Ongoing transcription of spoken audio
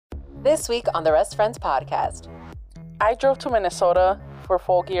This week on the Rest Friends podcast. I drove to Minnesota for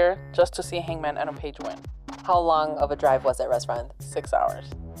Full Gear just to see Hangman Adam Page win. How long of a drive was it, Rest Friend? 6 hours.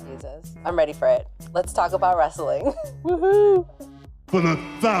 Jesus. I'm ready for it. Let's talk about wrestling. Woohoo! For the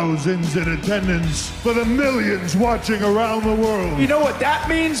thousands in attendance, for the millions watching around the world. You know what that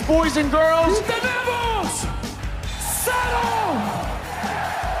means, boys and girls? Tenemos! Settle!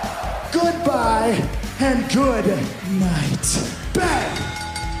 Goodbye and good night. Bang!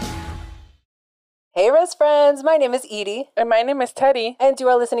 Hey, Rest Friends. My name is Edie. And my name is Teddy. And you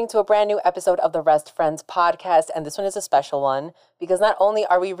are listening to a brand new episode of the Rest Friends podcast. And this one is a special one because not only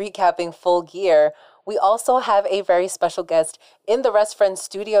are we recapping Full Gear, we also have a very special guest in the Rest Friends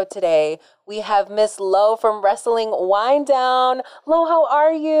studio today. We have Miss Lo from Wrestling Wind Down. Lo, how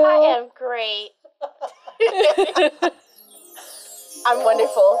are you? I am great. I'm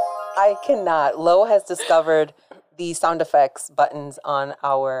wonderful. I cannot. Lo has discovered the sound effects buttons on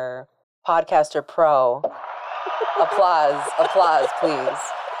our Podcaster Pro. Applause, please.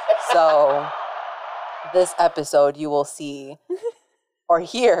 So this episode you will see or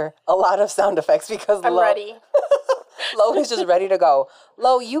hear a lot of sound effects because I'm ready. Lo is just ready to go.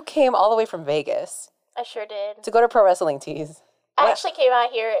 Lo, you came all the way from Vegas I sure did. to go to Pro Wrestling Tees. I actually came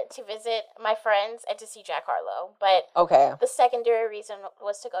out here to visit my friends and to see Jack Harlow, but Okay. the secondary reason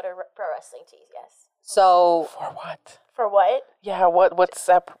was to go to Pro Wrestling Tees, yes. So For what? For what? Yeah, what's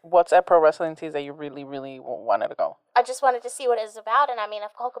at Pro Wrestling Tees that you really, really wanted to go? I just wanted to see what it was about, and I mean,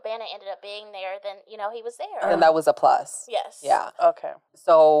 if Cole Cabana ended up being there, then, you know, he was there. and that was a plus. Yes. Yeah. Okay.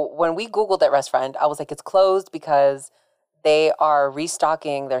 So when we Googled it, Rest Friend, I was like, it's closed because they are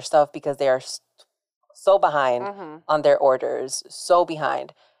restocking their stuff because they are so behind on their orders, so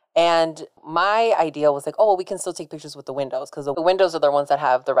behind. And my idea was like, oh, well, we can still take pictures with the windows because the windows are the ones that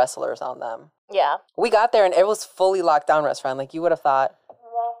have the wrestlers on them. Yeah. We got there and it was fully locked down, Rest Friend. Like you would have thought.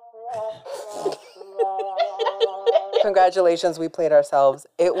 Congratulations, we played ourselves.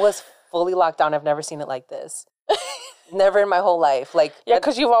 It was fully locked down. I've never seen it like this. Never in my whole life. Like Yeah,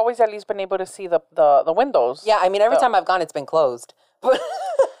 because you've always at least been able to see the windows. yeah, I mean, every time I've gone, it's been closed. But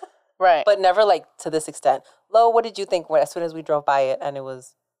Right. but never like to this extent. Lo, what did you think as soon as we drove by it and it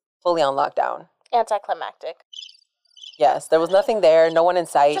was fully on lockdown? Anticlimactic. Yes, there was nothing there, no one in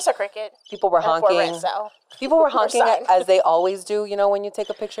sight. Just a cricket. People were and for honking. rent sale. People were honking sign. as they always do, you know, when you take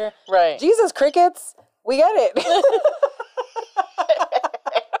a picture. Right. Jesus, crickets, we get it.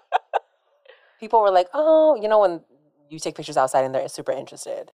 People were like, oh, you know, when you take pictures outside and they're super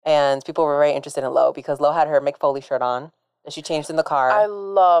interested. And people were very interested in Lo because Lo had her Mick Foley shirt on that she changed in the car. I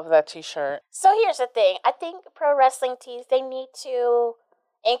love that t-shirt. So here's the thing. I think Pro Wrestling Tees, they need to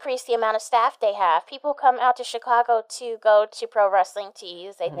increase the amount of staff they have. People come out to Chicago to go to Pro Wrestling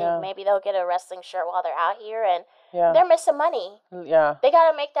Tees. They think maybe they'll get a wrestling shirt while they're out here, and they're missing money. Yeah. They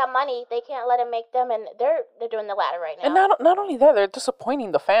got to make that money. They can't let them make them, and they're doing the latter right now. And not only that, they're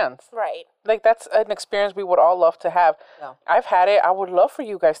disappointing the fans. Right. Like, that's an experience we would all love to have. Yeah. I've had it. I would love for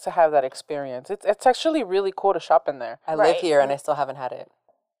you guys to have that experience. It's actually really cool to shop in there. I live here and I still haven't had it.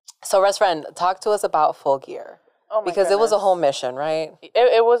 So, Rest Friend, talk to us about Full Gear. Oh my Because it was a goodness. whole mission, right?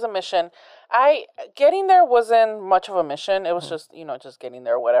 It was a mission. Getting there wasn't much of a mission. It was just, just getting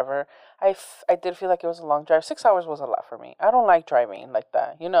there or whatever. I did feel like it was a long drive. 6 hours was a lot for me. I don't like driving like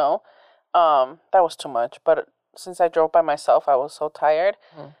that, That was too much. But since I drove by myself, I was so tired.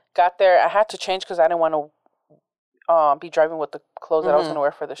 Got there. I had to change because I didn't want to be driving with the clothes that I was going to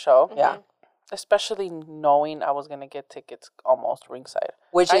wear for the show. Yeah. Especially knowing I was going to get tickets almost ringside.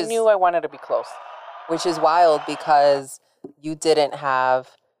 I knew I wanted to be close. Which is wild because you didn't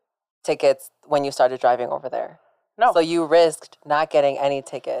have tickets when you started driving over there. No. So you risked not getting any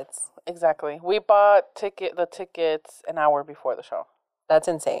tickets. Exactly. We bought the tickets an hour before the show. That's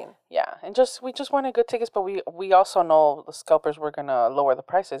insane. Yeah, and we just wanted good tickets, but we also know the scalpers were gonna lower the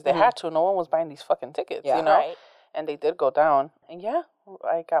prices. They had to. No one was buying these fucking tickets, Right. And they did go down. And yeah,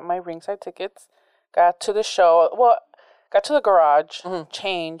 I got my ringside tickets. Got to the show. Well, got to the garage,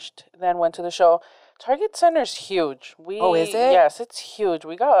 changed, then went to the show. Target Center's huge. Oh, is it? Yes, it's huge.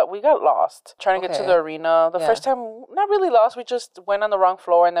 We got lost trying to get to Okay. the arena. The first time, not really lost. We just went on the wrong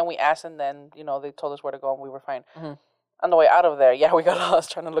floor, and then we asked, and then they told us where to go, and we were fine. On the way out of there, we got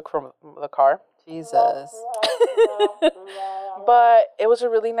lost trying to look for the car. Jesus. But it was a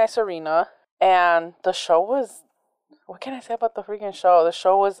really nice arena, and the show was. What can I say about the freaking show? The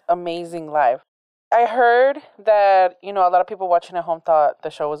show was amazing live. I heard that, a lot of people watching at home thought the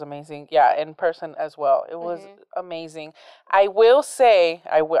show was amazing. Yeah, in person as well. It was amazing. I will say,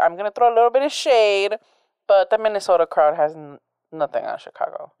 I'm going to throw a little bit of shade, but the Minnesota crowd has nothing on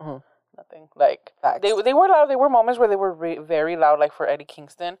Chicago. nothing. Like Facts. they were loud. There were moments where they were very loud, like for Eddie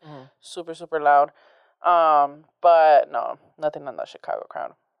Kingston, super super loud. But no, nothing on the Chicago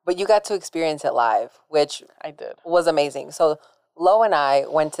crowd. But you got to experience it live, which I did. was amazing. So Lo and I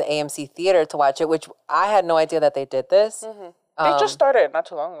went to AMC Theater to watch it, which I had no idea that they did this. They just started not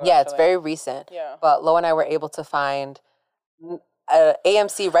too long ago. Yeah, it's very recent. Yeah. But Lo and I were able to find a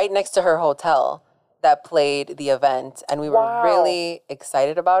AMC right next to her hotel that played the event, and we were really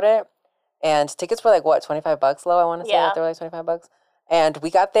excited about it. And tickets were like, what, $25, Lo? I want to say that they were like $25. And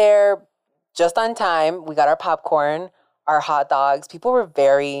we got there just on time. We got our popcorn, our hot dogs. People were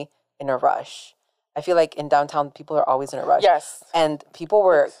very in a rush. I feel like in downtown, people are always in a rush. Yes. And people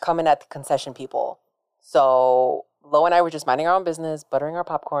were coming at the concession people. So Lo and I were just minding our own business, buttering our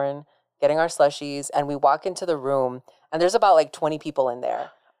popcorn, getting our slushies, and we walk into the room, and there's about like 20 people in there,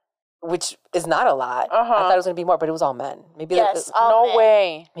 which is not a lot. I thought it was going to be more, but it was all men. Maybe all men. No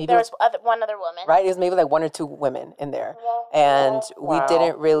way. Maybe There was one other woman. right? It was maybe like one or two women in there. And we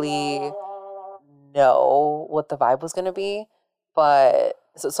didn't really know what the vibe was going to be. But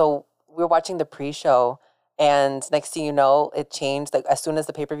so we were watching the pre-show, and next thing you know, it changed. Like as soon as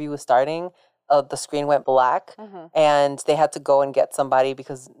the pay-per-view was starting, the screen went black, and they had to go and get somebody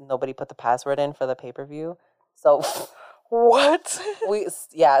because nobody put the password in for the pay-per-view. So what?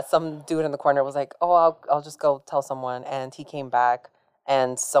 Some dude in the corner was like, "Oh, I'll just go tell someone," and he came back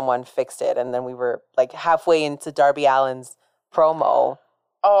and someone fixed it, and then we were like halfway into Darby Allin's promo.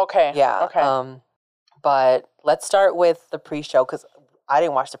 Oh, okay. Yeah. Okay. But let's start with the pre-show because I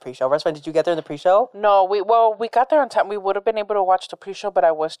didn't watch the pre-show. Restaurant, did you get there in the pre-show? No, we got there on time. We would have been able to watch the pre-show, but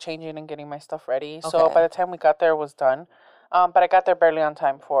I was changing and getting my stuff ready. So by the time we got there, it was done. But I got there barely on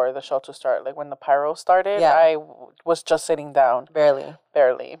time for the show to start. Like when the pyro started, I was just sitting down.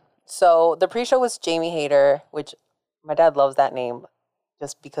 Barely. So the pre-show was Jamie Hayter, which my dad loves that name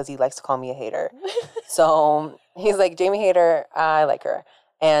just because he likes to call me a hater. So he's like, Jamie Hayter, I like her.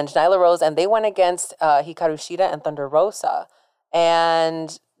 And Nyla Rose, and they went against Hikaru Shida and Thunder Rosa.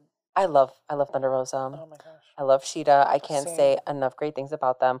 And I love Thunder Rosa. Oh my gosh. I love Shida. I can't say enough great things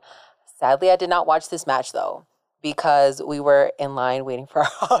about them. Sadly, I did not watch this match though, because we were in line waiting for our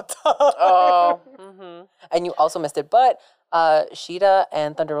hot dog. Oh. And you also missed it. But Shida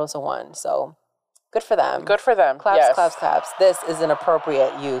and Thunder Rosa won, so good for them. Good for them. Claps, yes. claps, claps. This is an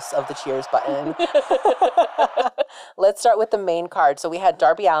appropriate use of the cheers button. Let's start with the main card. So we had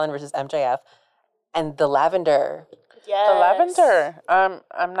Darby Allin versus MJF, and the lavender. Yes. The lavender.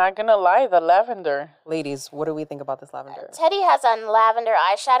 I'm not gonna lie, the lavender. Ladies, what do we think about this lavender? Teddy has on lavender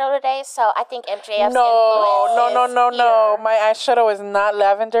eyeshadow today, so I think MJF's influence No. My eyeshadow is not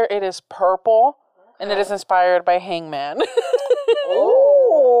lavender. It is purple, and it is inspired by Hangman. Oh.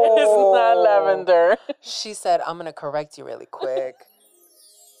 It is not lavender. She said, I'm going to correct you really quick.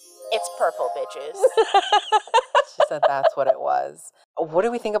 It's purple, bitches. She said that's what it was. What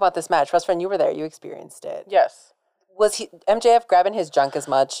do we think about this match? Best friend, you were there. You experienced it. Yes. Was MJF grabbing his junk as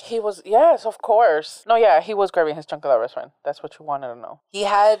much? He was, yes, of course. No, yeah, he was grabbing his junk at that restaurant. That's what you wanted to know. He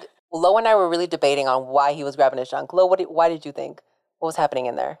had, Lo and I were really debating on why he was grabbing his junk. Lo, why did you think? What was happening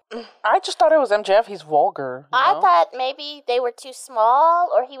in there? I just thought it was MJF. He's vulgar. I thought maybe they were too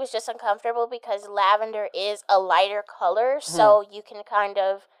small, or he was just uncomfortable because lavender is a lighter color, so you can kind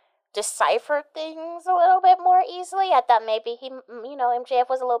of decipher things a little bit more easily. I thought maybe MJF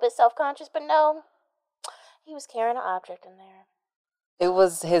was a little bit self-conscious, but no, he was carrying an object in there. It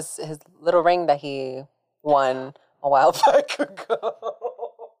was his little ring that he won a while back ago.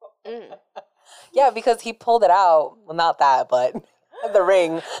 Yeah, because he pulled it out. Well, not that, but the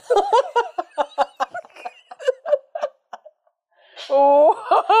ring. Oh.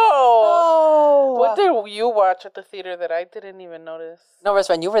 What did you watch at the theater that I didn't even notice? No,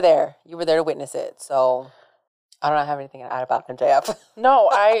 restaurant. You were there. You were there to witness it. So I don't have anything to add about MJF.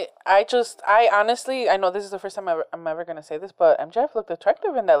 No, I honestly, I know this is the first time I'm ever going to say this, but MJF looked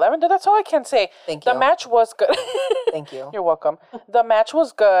attractive in that lavender. That's all I can say. Thank you. The match was good. Thank you. You're welcome. The match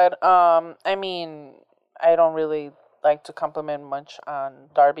was good. I mean, I don't really like to compliment much on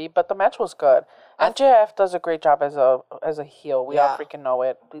Darby, but the match was good. MJF does a great job as a heel. We all freaking know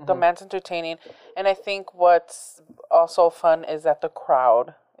it. The man's entertaining, and I think what's also fun is that the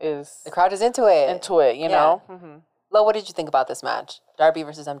crowd is into it. You know. Mm-hmm. Lo, what did you think about this match? Darby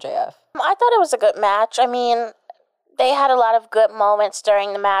versus MJF. I thought it was a good match. I mean, they had a lot of good moments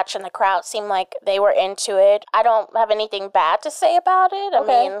during the match, and the crowd seemed like they were into it. I don't have anything bad to say about it. I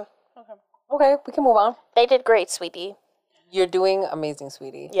mean, okay, we can move on. They did great, sweetie. You're doing amazing,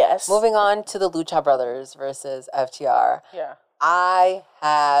 sweetie. Yes. Moving on to the Lucha Brothers versus FTR. Yeah. I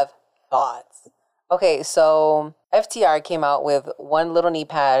have thoughts. Okay, so FTR came out with one little knee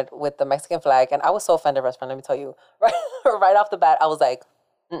pad with the Mexican flag, and I was so offended, best friend, let me tell you. Right off the bat, I was like,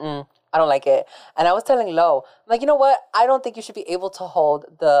 I don't like it. And I was telling Lo, I'm like, you know what? I don't think you should be able to hold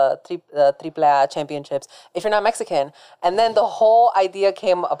the AAA championships if you're not Mexican. And then the whole idea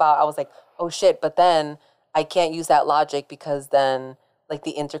came about, I was like, oh shit, but then I can't use that logic because then like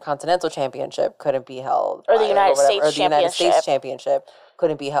the Intercontinental Championship couldn't be held. Or the United States or the United States Championship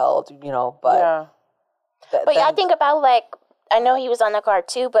couldn't be held, but... Yeah. But I think about, like, I know he was on the card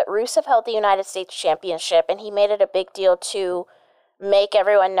too, but Rusev held the United States Championship, and he made it a big deal to make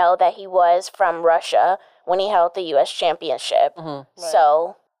everyone know that he was from Russia when he held the U.S. Championship. Right.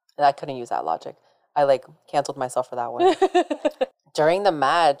 So... And I couldn't use that logic. I, like, canceled myself for that one. During the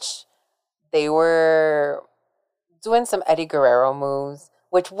match, they were doing some Eddie Guerrero moves,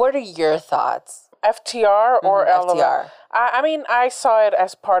 what are your thoughts? FTR or FTR? I mean, I saw it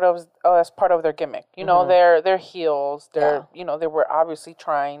as part of their gimmick. You know, they're heels. They're they were obviously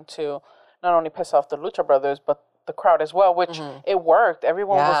trying to not only piss off the Lucha Brothers but the crowd as well, which it worked.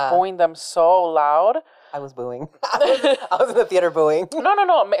 Everyone was booing them so loud. I was booing. I was in the theater booing.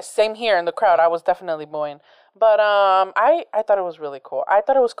 No. Same here in the crowd. I was definitely booing. But I thought it was really cool. I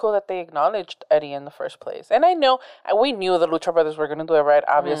thought it was cool that they acknowledged Eddie in the first place. And we knew the Lucha Brothers were going to do it right,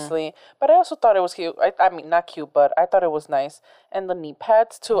 obviously. But I also thought it was cute. I mean, not cute, but I thought it was nice. And the knee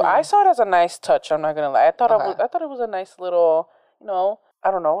pads, too. I saw it as a nice touch. I'm not going to lie. I thought it was a nice little,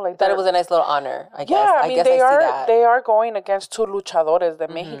 I don't know. Like that it was a nice little honor, I guess. Yeah, I mean, see that. They are going against two luchadores de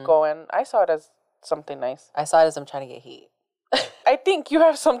Mexico, and I saw it as something nice. I saw it as I'm trying to get heat. I think you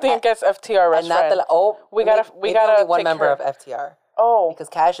have something against FTR, and not the we got only one member of FTR. Oh, because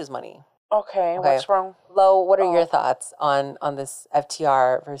cash is money. Okay, what's wrong? Lo, what are your thoughts on this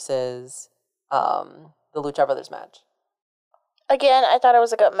FTR versus the Lucha Brothers match? Again, I thought it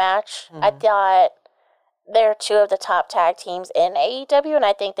was a good match. I thought they're two of the top tag teams in AEW, and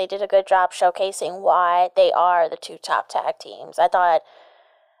I think they did a good job showcasing why they are the two top tag teams. I thought,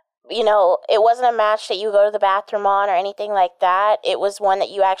 it wasn't a match that you go to the bathroom on or anything like that. It was one that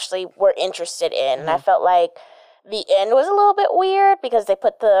you actually were interested in. And I felt like the end was a little bit weird because they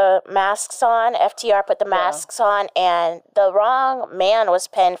put the masks on. FTR put the masks on, and the wrong man was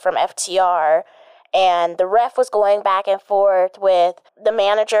pinned from FTR. And the ref was going back and forth with the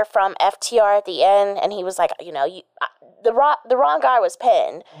manager from FTR at the end, and he was like, the wrong guy was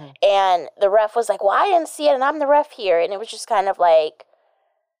pinned. And the ref was like, well, I didn't see it, and I'm the ref here. And it was just kind of like,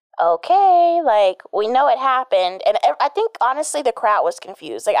 okay, like, we know it happened. And I think, honestly, the crowd was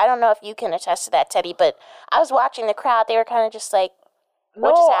confused. Like, I don't know if you can attest to that, Teddy, but I was watching the crowd. They were kind of just like,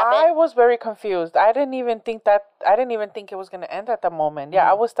 what just happened? I was very confused. I didn't even think it was going to end at the moment. Yeah,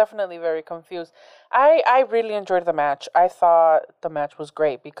 I was definitely very confused. I really enjoyed the match. I thought the match was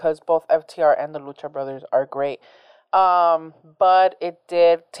great because both FTR and the Lucha Brothers are great. But it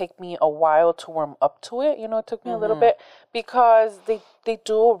did take me a while to warm up to it. It took me a little bit because they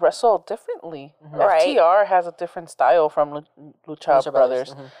do wrestle differently. Right. FTR has a different style from Lucha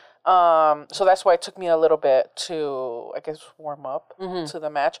Brothers. So that's why it took me a little bit to, I guess, warm up to the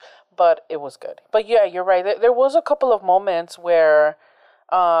match, but it was good. But yeah, you're right. There was a couple of moments where,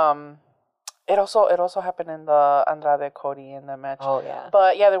 it also happened in the Andrade Cody in the match. Oh yeah.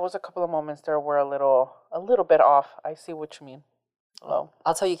 But yeah, there was a couple of moments there were a little bit off. I see what you mean. Well,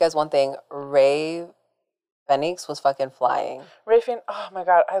 I'll tell you guys one thing. Ray Phoenix was fucking flying. Ray Phoenix, oh my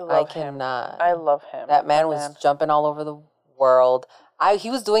God, I love him. I love him. That man was jumping all over the world.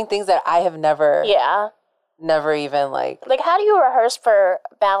 He was doing things that I have never even like how do you rehearse for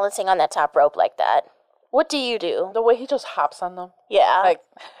balancing on that top rope like that? What do you do? The way he just hops on them. Yeah.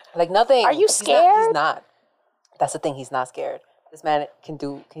 Like nothing. Are you scared? He's not. That's the thing. He's not scared. This man can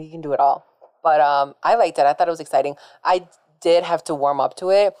do it all. But I liked it. I thought it was exciting. I did have to warm up to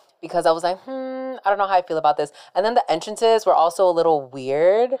it because I was like, I don't know how I feel about this. And then the entrances were also a little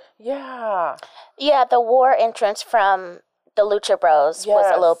weird. Yeah. Yeah, the war entrance from the Lucha Bros was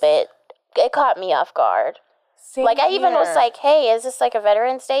a little bit, it caught me off guard. I even was like, hey, is this like a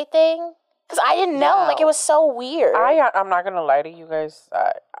Veterans Day thing? Because I didn't know. Like, it was so weird. I'm not going to lie to you guys.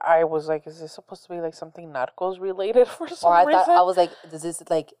 I was like, is this supposed to be like something Narcos related for some reason? I was like, is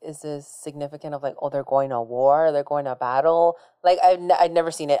this significant of like, oh, they're going to war? They're going to battle? Like, I'd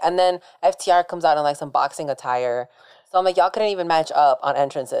never seen it. And then FTR comes out in like some boxing attire. So I'm like, y'all couldn't even match up on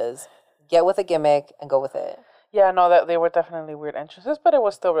entrances. Get with a gimmick and go with it. Yeah, no, that they were definitely weird entrances, but it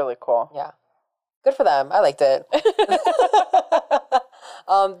was still really cool. Yeah. Good for them. I liked it.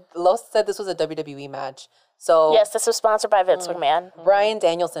 Los said this was a WWE match. So yes, this was sponsored by Vince McMahon. Bryan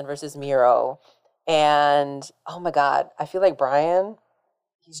Danielson versus Miro. And oh my God, I feel like Bryan,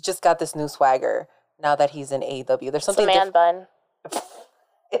 he's just got this new swagger. now that he's in AEW. There's It's a something man bun.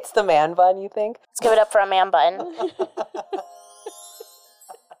 It's the man bun, you think? Let's give it up for a man bun.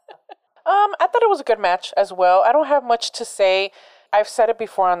 I thought it was a good match as well. I don't have much to say. I've said it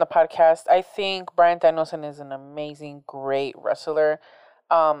before on the podcast. I think Bryan Danielson is an amazing, great wrestler.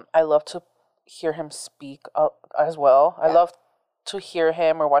 I love to hear him speak as well. Yeah. I love to hear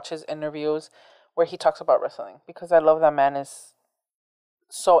him or watch his interviews where he talks about wrestling because I love that man is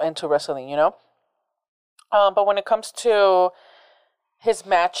so into wrestling, you know? But when it comes to his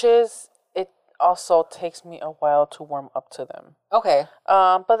matches, it also takes me a while to warm up to them. Okay.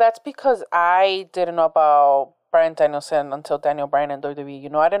 But that's because I didn't know about Bryan Danielson until Daniel Bryan and WWE. You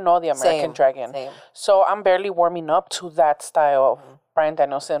know, I didn't know the American Dragon. Same. So I'm barely warming up to that style of Bryan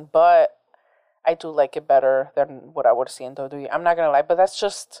Danielson, but I do like it better than what I would see in WWE. I'm not going to lie, but that's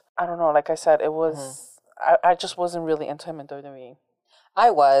just, I don't know, like I said, it was, I just wasn't really into him in WWE.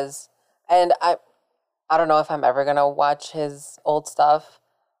 I was, and I don't know if I'm ever going to watch his old stuff,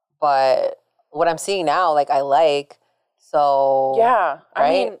 but what I'm seeing now, like, I like. So yeah,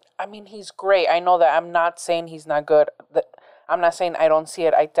 right? I mean, he's great. I know that. I'm not saying he's not good. I'm not saying I don't see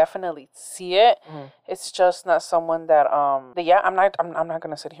it. I definitely see it. It's just not someone that I'm not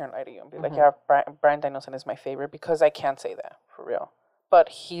gonna sit here and lie to you and be like, yeah, Bryan Danielson is my favorite because I can't say that for real. But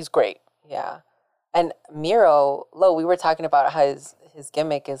he's great. Yeah, and Miro, we were talking about how his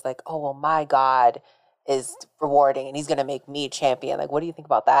gimmick is like, oh well, my God is rewarding and he's gonna make me champion. Like, what do you think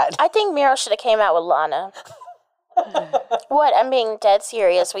about that? I think Miro should have came out with Lana. What? I'm being dead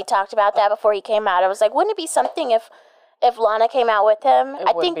serious. We talked about that before he came out. I was like, wouldn't it be something if Lana came out with him?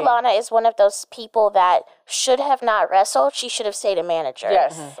 I think Lana is one of those people that should have not wrestled. She should have stayed a manager.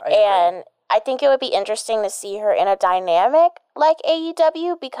 Yes, and I think it would be interesting to see her in a dynamic like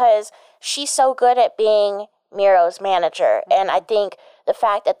AEW because she's so good at being Miro's manager. And I think the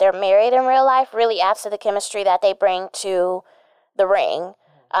fact that they're married in real life really adds to the chemistry that they bring to the ring.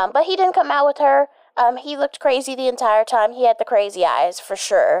 But he didn't come out with her. He looked crazy the entire time. He had the crazy eyes for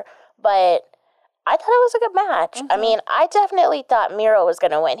sure. But I thought it was a good match. I mean, I definitely thought Miro was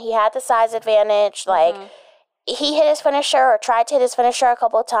going to win. He had the size advantage. Like, he hit his finisher or tried to hit his finisher a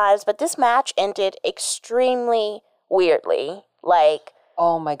couple of times. But this match ended extremely weirdly. Like,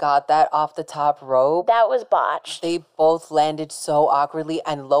 oh my God, that off the top rope. That was botched. They both landed so awkwardly.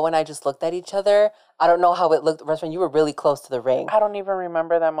 And Lo and I just looked at each other. I don't know how it looked. Restaurant, you were really close to the ring. I don't even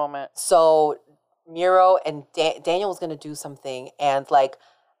remember that moment. So Miro and Daniel was going to do something. And, like,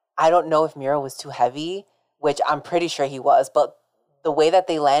 I don't know if Miro was too heavy, which I'm pretty sure he was. But the way that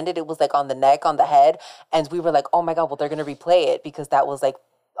they landed, it was, like, on the neck, on the head. And we were like, oh, my God, well, they're going to replay it because that was, like,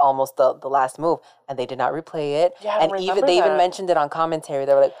 almost the last move. And they did not replay it. Yeah, and they even mentioned it on commentary.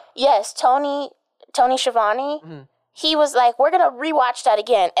 They were like... Yes, Tony Schiavone, he was like, we're going to rewatch that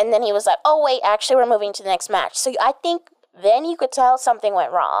again. And then he was like, oh, wait, actually, we're moving to the next match. So I think then you could tell something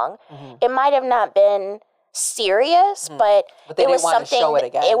went wrong. It might have not been serious, but they didn't want to show it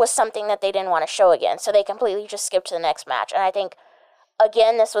again. It was something that they didn't want to show again. So they completely just skipped to the next match. And I think,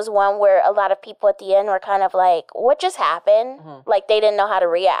 again, this was one where a lot of people at the end were kind of like, what just happened? Like, they didn't know how to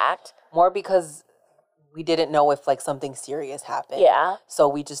react. More because we didn't know if, like, something serious happened. Yeah. So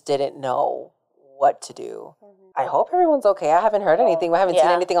we just didn't know what to do. I hope everyone's okay. I haven't heard anything. I haven't seen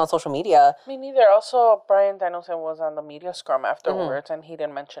anything on social media. Me neither. Also, Bryan Danielson was on the media scrum afterwards, and he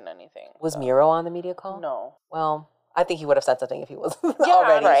didn't mention anything. Was Miro on the media call? No. Well, I think he would have said something if he was Yeah,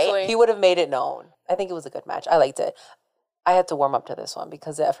 already. right. He would have made it known. I think it was a good match. I liked it. I had to warm up to this one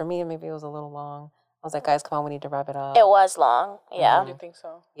because for me, maybe it was a little long. I was like, guys, come on, we need to wrap it up. It was long. Yeah. You think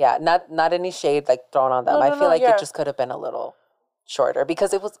so? Yeah, not any shade like thrown on them. I feel like yeah. it just could have been a little shorter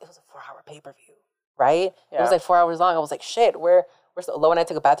because it was a 4-hour pay-per-view, right? Yeah. It was like 4 hours long. I was like, shit, we're so Lo and I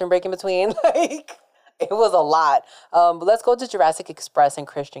took a bathroom break in between. Like, it was a lot. But let's go to Jurassic Express and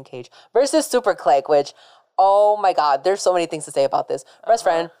Christian Cage versus Super Click, which, oh my God, there's so many things to say about this. Best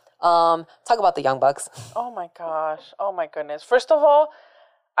friend, talk about the Young Bucks. Oh my gosh. Oh my goodness. First of all,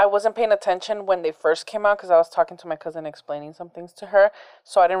 I wasn't paying attention when they first came out because I was talking to my cousin explaining some things to her.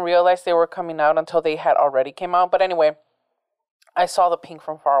 So I didn't realize they were coming out until they had already came out. But anyway, I saw the pink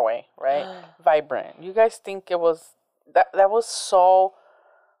from far away, right? Vibrant. You guys think it was that was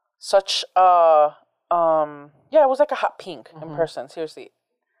such it was like a hot pink in person. Seriously.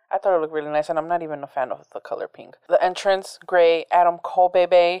 I thought it looked really nice, and I'm not even a fan of the color pink. The entrance, great. Adam Cole,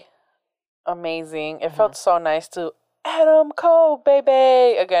 baby, amazing. It felt so nice to Adam Cole,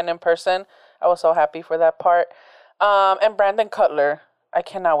 baby, again in person. I was so happy for that part. And Brandon Cutler, I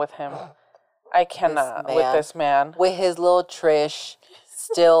cannot with him. I cannot with this man. With his little Trish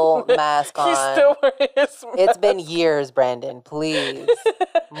still mask on. He's still wearing his mask. It's been years, Brandon. Please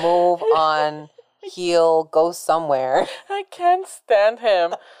move on. heel, go somewhere. I can't stand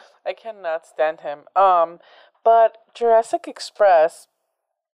him. I cannot stand him. But Jurassic Express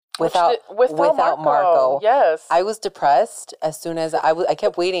Without Marco. Yes. I was depressed as soon as I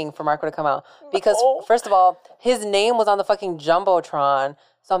kept waiting for Marco to come out because first of all, his name was on the fucking Jumbotron.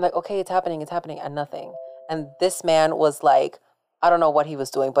 So I'm like, okay, it's happening, and nothing. And this man was like, I don't know what he was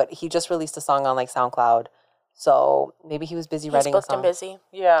doing, but he just released a song on like SoundCloud. So maybe he was busy writing a song. He's booked and busy.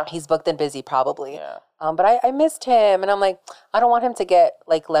 Yeah. He's booked and busy probably. Yeah. But I missed him, and I'm like, I don't want him to get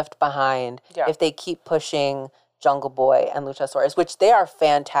like left behind if they keep pushing Jungle Boy and Luchasaurus, which they are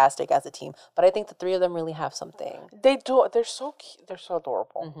fantastic as a team. But I think the three of them really have something. They do. They're so cute. They're so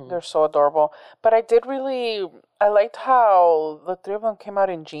adorable. Mm-hmm. They're so adorable. But I liked how the three of them came out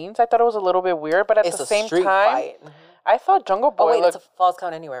in jeans. I thought it was a little bit weird, but at the same time, fight. I thought Jungle Boy. Oh wait, it's a Falls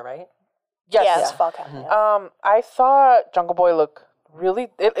Count Anywhere, right? Yes. Yeah, it's Fall Count. Mm-hmm. I thought Jungle Boy looked really.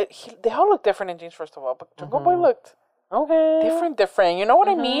 They all look different in jeans, first of all, but Jungle Boy looked different. You know what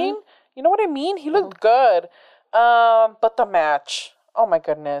I mean? You know what I mean? He looked good. But the match, oh my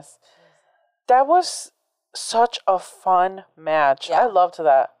goodness, that was such a fun match. Yeah. I loved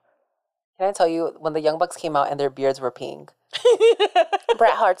that. Can I tell you, when the Young Bucks came out and their beards were pink,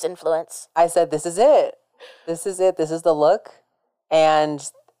 Bret Hart's influence. I said, "This is it. This is it. This is the look," and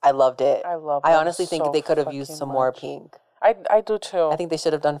I loved it. I honestly think they could have used some more pink. I do too. I think they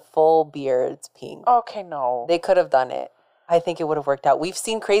should have done full beards pink. Okay, no, they could have done it. I think it would have worked out. We've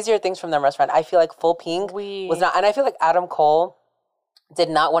seen crazier things from them, restaurant. I feel like full pink was not, and I feel like Adam Cole did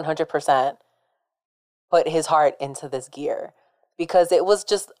not 100% put his heart into this gear because it was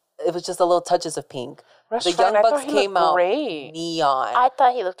just a little touches of pink. The Young Bucks came out neon. I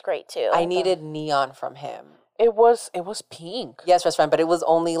thought he looked great too. I needed neon from him. It was pink. Yes, restaurant, but it was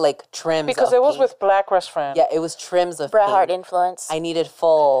only like trims because it was with black restaurant. Yeah, it was trims of Bret pink. Hart influence. I needed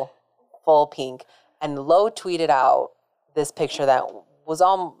full pink, and Lowe tweeted out this picture that was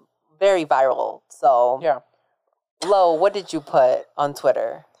all very viral. So, yeah. Lo, what did you put on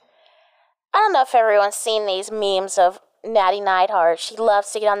Twitter? I don't know if everyone's seen these memes of Natty Neidhart. She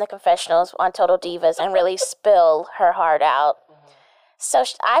loves to get on the confessionals on Total Divas and really spill her heart out. So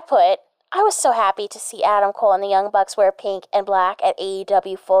I was so happy to see Adam Cole and the Young Bucks wear pink and black at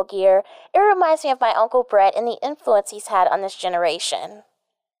AEW Full Gear. It reminds me of my Uncle Brett and the influence he's had on this generation.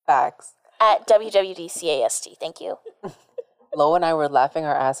 Facts. At WWDCAST. Thank you. Lo and I were laughing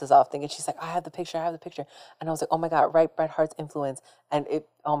our asses off thinking, she's like, I have the picture. And I was like, oh my God, right, Bret Hart's influence. And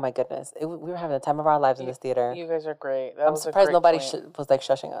oh my goodness, we were having the time of our lives in this theater. You guys are great. I'm surprised nobody was like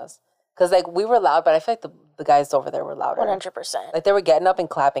shushing us. Because like we were loud, but I feel like the guys over there were louder. 100%. Like they were getting up and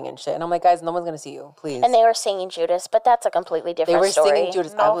clapping and shit. And I'm like, guys, no one's going to see you, please. And they were singing Judas, but that's a completely different story. They were singing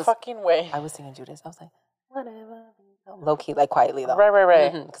Judas. No fucking way. I was singing Judas. I was like, whatever. Low key, like quietly though.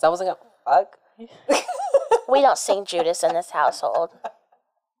 Right. Because I wasn't going to fuck. We don't sing Judas in this household.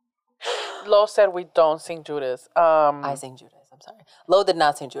 Lo said we don't sing Judas. I sing Judas. I'm sorry. Lo did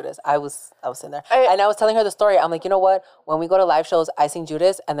not sing Judas. I was sitting there. And I was telling her the story. I'm like, you know what? When we go to live shows, I sing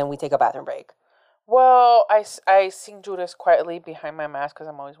Judas and then we take a bathroom break. Well, I sing Judas quietly behind my mask because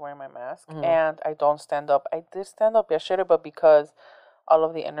I'm always wearing my mask. And I don't stand up. I did stand up yesterday, but because all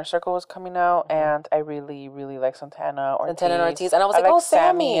of the Inner Circle was coming out and I really, really like Santana Ortiz. And I was like,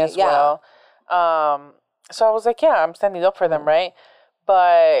 Sammy as well. So I was like, yeah, I'm standing up for them, right?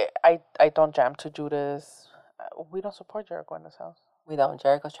 But I don't jam to Judas. We don't support Jericho in this house. We don't.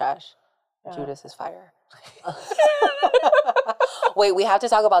 Jericho's trash. Yeah. Judas is fire. Wait, we have to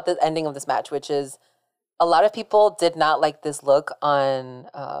talk about the ending of this match, which is a lot of people did not like this look on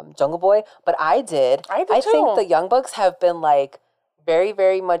Jungle Boy, but I did. I too. Think the Young Bucks have been like very,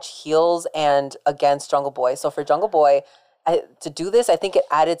 very much heels and against Jungle Boy. So for Jungle Boy, to do this, I think it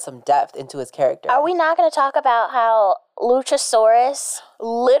added some depth into his character. Are we not going to talk about how Luchasaurus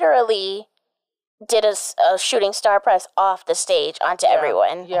literally did a shooting star press off the stage onto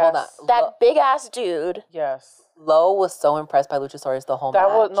everyone? Yes. Hold on. That big-ass dude. Yes. Lo was so impressed by Luchasaurus the whole match.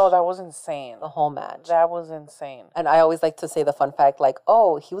 That was insane. The whole match. That was insane. And I always like to say the fun fact, like,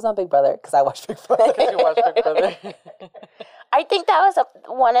 oh, he was on Big Brother because I watched Big Brother. You watched Big Brother. I think that was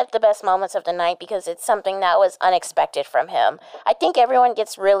one of the best moments of the night because it's something that was unexpected from him. I think everyone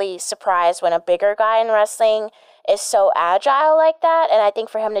gets really surprised when a bigger guy in wrestling is so agile like that. And I think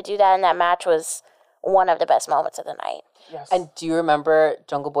for him to do that in that match was one of the best moments of the night. Yes. And do you remember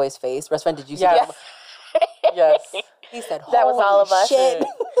Jungle Boy's face? Rest friend, did you see that? Yes. He said, that was all of us. Shit.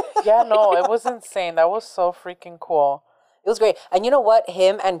 Yeah, no, it was insane. That was so freaking cool. It was great. And you know what?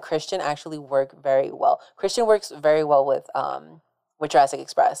 Him and Christian actually work very well. Christian works very well with Jurassic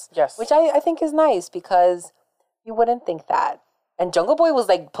Express. Yes. Which I think is nice because you wouldn't think that. And Jungle Boy was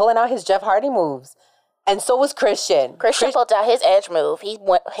like pulling out his Jeff Hardy moves. And so was Christian. Christian pulled out his edge move. He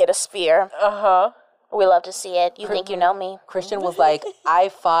hit a spear. We love to see it. You think you know me. Christian was like, I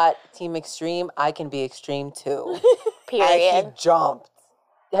fought Team Extreme. I can be extreme too. Period. And he jumped.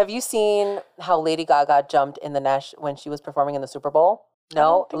 Have you seen how Lady Gaga jumped in the when she was performing in the Super Bowl? No? I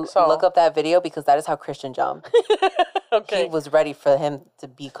don't think so. Look up that video because that is how Christian jumped. Okay. He was ready for him to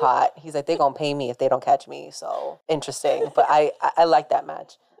be caught. He's like, they're going to pay me if they don't catch me. So, interesting. But I like that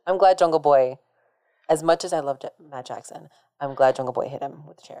match. I'm glad Jungle Boy, as much as I loved Matt Jackson, I'm glad Jungle Boy hit him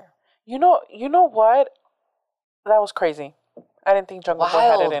with the chair. You know what? That was crazy. I didn't think Jungle Boy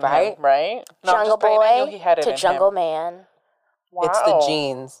had it in him, right? No, Jungle Boy he had it to in Jungle him. Man. Wow. It's the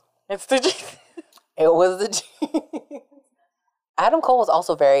jeans. It's the jeans. It was the jeans. Adam Cole was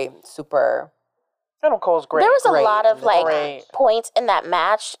also very super. Adam Cole's great. There was a Great. lot of Great. points in that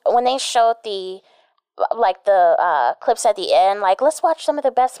match when they showed the clips at the end. Like, let's watch some of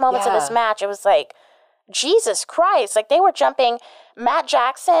the best moments of this Yeah. match. It was like, Jesus Christ! Like they were jumping. Matt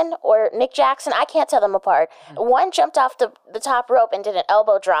Jackson or Nick Jackson, I can't tell them apart. One jumped off the top rope and did an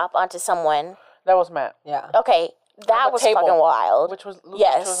elbow drop onto someone. That was Matt. Yeah. Okay, that was table. fucking wild. Which was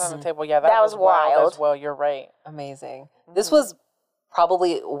Yes. which was on the table. Yeah, That was wild. as well. You're right. Amazing. This was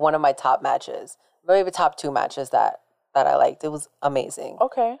probably one of my top matches. Maybe top 2 matches that I liked. It was amazing.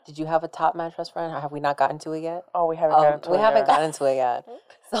 Okay. Did you have a top match, best friend? Or have we not gotten to it yet? Oh, we haven't gotten to it. We haven't yet. gotten to it yet.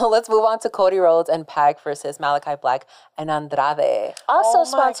 So let's move on to Cody Rhodes and Pac versus Malachi Black and Andrade. Also Oh my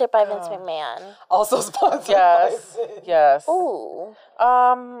sponsored by Vince God. McMahon. Also sponsored Yes. by Vince. Yes. Ooh.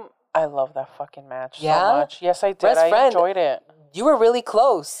 I love that fucking match Yeah? so much. Yes, I did. Best I friend. enjoyed it. You were really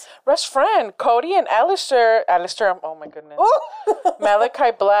close. Best friend, Cody and Alistair, oh my goodness.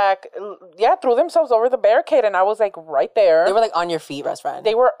 Malachi Black, threw themselves over the barricade and I was like right there. They were like on your feet, best friend.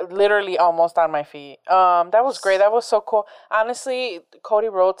 They were literally almost on my feet. That was great. That was so cool. Honestly, Cody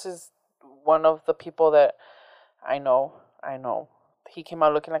Rhodes is one of the people that I know. He came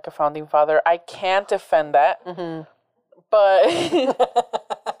out looking like a founding father. I can't defend that. But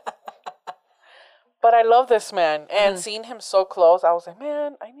but I love this man. And seeing him so close, I was like,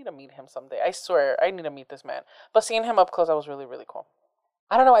 man, I need to meet him someday. I swear, I need to meet this man. But seeing him up close, that was really, really cool.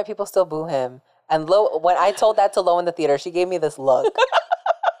 I don't know why people still boo him. And Lo, when I told that to Lo in the theater, she gave me this look.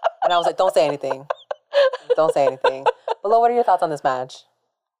 And I was like, don't say anything. Don't say anything. But Lo, what are your thoughts on this match?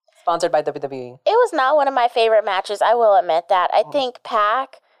 Sponsored by WWE. It was not one of my favorite matches. I will admit that. I think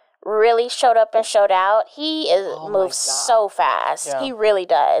Pac really showed up and showed out. He moves so fast. Yeah. He really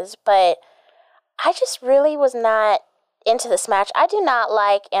does. But I just really was not into this match. I do not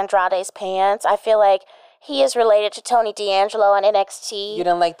like Andrade's pants. I feel like he is related to Tony D'Angelo on NXT. You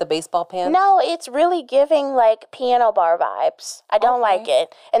didn't like the baseball pants? No, it's really giving like piano bar vibes. I don't like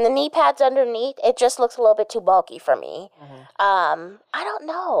it. And the knee pads underneath, it just looks a little bit too bulky for me. I don't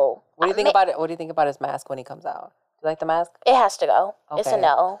know. What do you think about it? What do you think about his mask when he comes out? Do you like the mask? It has to go. It's a Okay.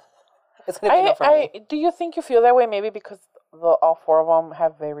 no. It's gonna be a no for me. Do you think you feel that way maybe because all 4 of them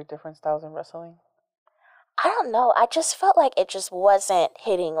have very different styles in wrestling? I don't know. I just felt like it just wasn't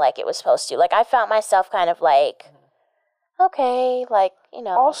hitting like it was supposed to. Like I found myself kind of like, okay, like, you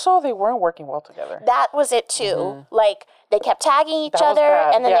know. Also, they weren't working well together. That was it too. Like they kept tagging each That was other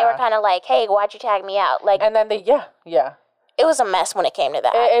bad, and then they were yeah. kind of like, hey, why'd you tag me out? Like And then it was a mess when it came to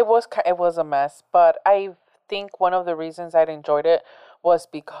that. it was a mess. But I think one of the reasons I enjoyed it was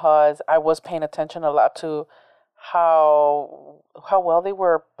because I was paying attention a lot to how well they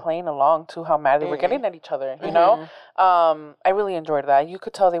were playing along, to how mad they were getting at each other, you know? I really enjoyed that. You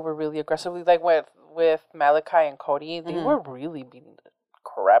could tell they were really aggressively, like with Malachi and Cody, they were really beating the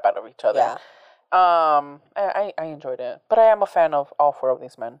crap out of each other. Yeah. I enjoyed it. But I am a fan of all 4 of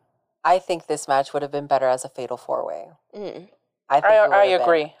these men. I think this match would have been better as a fatal 4-way. I think I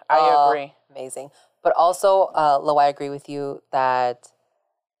agree. I agree. Amazing. But also, Lo, I agree with you that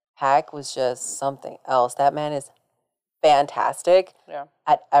Pac was just something else. That man is fantastic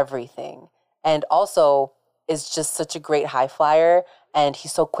at everything. And also is just such a great high flyer, and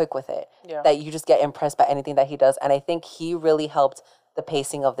he's so quick with it that you just get impressed by anything that he does. And I think he really helped the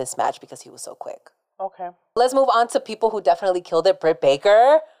pacing of this match because he was so quick. Okay. Let's move on to people who definitely killed it. Britt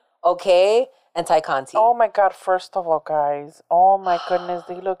Baker, okay, and Ty Conti. Oh my God, first of all, guys. Oh my goodness,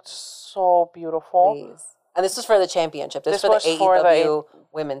 they looked so beautiful. Please. And this was for the championship. This was was for the for AEW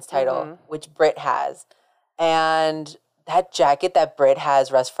women's title, which Britt has. And that jacket that Britt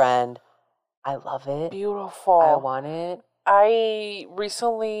has, Rest Friend, I love it. Beautiful. I want it. I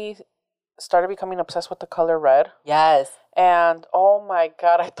recently started becoming obsessed with the color red. Yes. And oh my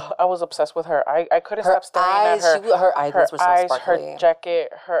God, I thought I was obsessed with her. I couldn't stop staring at her. Her eyelids were so sparkly. Her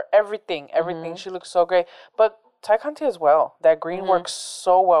jacket, her everything. She looked so great. But Ty Conti as well. That green works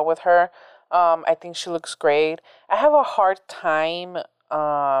so well with her. I think she looks great. I have a hard time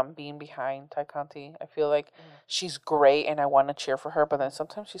being behind Ty Conti. I feel like she's great and I want to cheer for her, but then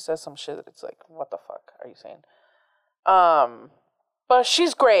sometimes she says some shit that it's like, what the fuck are you saying? But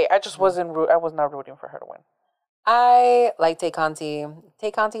she's great. I just I was not rooting for her to win. I like Tay Conti.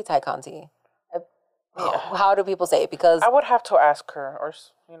 Tay Conti, Ty Conti. How do people say it? Because I would have to ask her, or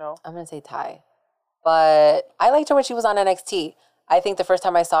I'm gonna say Ty, but I liked her when she was on NXT. I think the first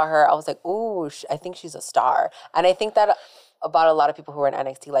time I saw her, I was like, "Ooh, I think she's a star." And I think that about a lot of people who are in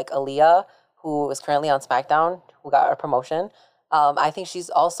NXT, like Aaliyah, who is currently on SmackDown, who got a promotion. I think she's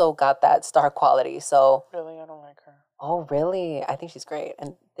also got that star quality. So really, I don't like her. Oh, really? I think she's great.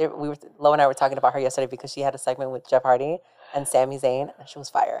 And Lo and I were talking about her yesterday because she had a segment with Jeff Hardy and Sami Zayn, and she was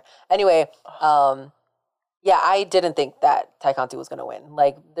fire. Anyway, yeah, I didn't think that Ty Conti was going to win.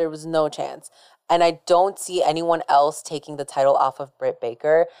 Like, there was no chance. And I don't see anyone else taking the title off of Britt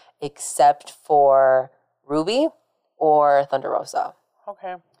Baker except for Ruby or Thunder Rosa.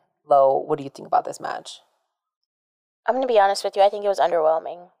 Okay. Lo, what do you think about this match? I'm going to be honest with you. I think it was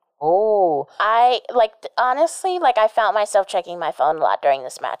underwhelming. Oh. Honestly, I found myself checking my phone a lot during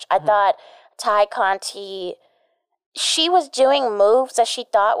this match. I thought Ty Conti, she was doing moves that she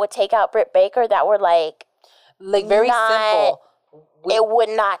thought would take out Britt Baker that were very simple. It would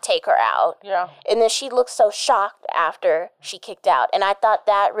not take her out. Yeah. And then she looked so shocked after she kicked out. And I thought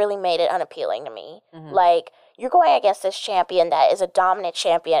that really made it unappealing to me. You're going against this champion that is a dominant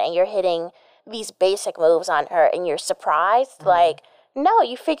champion and you're hitting these basic moves on her and you're surprised. No,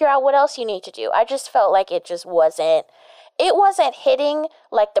 you figure out what else you need to do. I just felt like it just wasn't hitting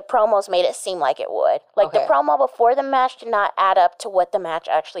like the promos made it seem like it would. The promo before the match did not add up to what the match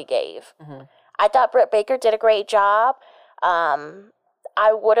actually gave. I thought Britt Baker did a great job.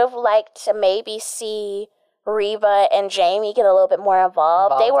 I would have liked to maybe see Reba and Jamie get a little bit more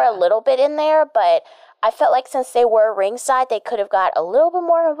involved. They were a little bit in there, but I felt like since they were ringside, they could have got a little bit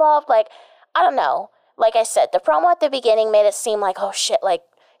more involved. I don't know. Like I said, the promo at the beginning made it seem like, oh shit,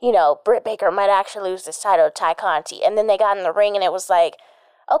 Britt Baker might actually lose this title to Ty Conti. And then they got in the ring and it was like,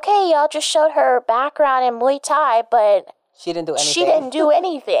 okay, y'all just showed her background in Muay Thai, but she didn't do anything. She didn't do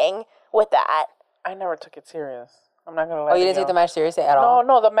anything with that. I never took it serious. I'm not gonna lie. Oh, you didn't take the match seriously at all?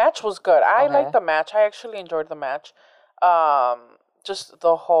 No, the match was good. I liked the match. I actually enjoyed the match. Just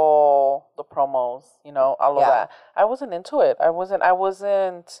the promos, all of that. I wasn't into it. I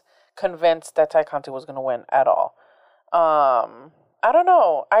wasn't convinced that Ty Conti was gonna win at all. I don't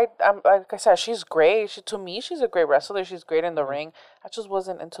know. I'm like I said, she's great. To me, she's a great wrestler. She's great in the ring. I just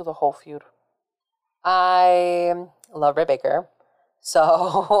wasn't into the whole feud. I love Britt Baker.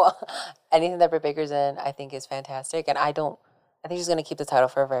 So anything that Britt Baker's in, I think is fantastic. And I think she's going to keep the title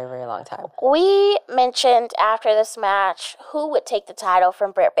for a very, very long time. We mentioned after this match who would take the title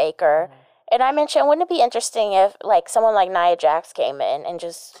from Britt Baker. And I mentioned, wouldn't it be interesting if someone like Nia Jax came in and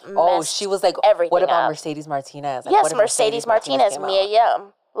just she was like, everything what about up? Mercedes Martinez? Yes, Mercedes Martinez, Mia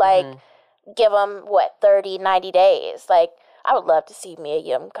Yim. Give them, 30, 90 days. I would love to see Mia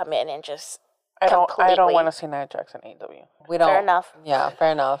Yim come in and just I don't want to see Nia Jax in AEW. We don't. Fair enough. Yeah,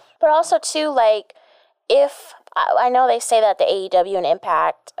 fair enough. But also, too, if I know they say that the AEW and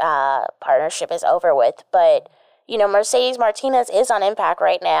Impact partnership is over with, but Mercedes Martinez is on Impact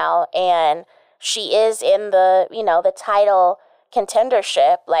right now, and she is in the the title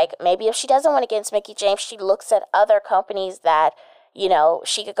contendership. Maybe if she doesn't win against Mickie James, she looks at other companies that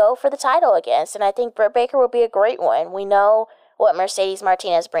she could go for the title against, and I think Britt Baker would be a great one. We know what Mercedes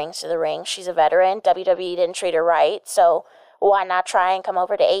Martinez brings to the ring. She's a veteran. WWE didn't treat her right, so why not try and come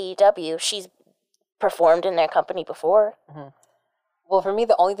over to AEW? She's performed in their company before. Well, for me,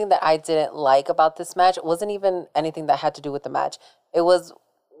 the only thing that I didn't like about this match wasn't even anything that had to do with the match. It was,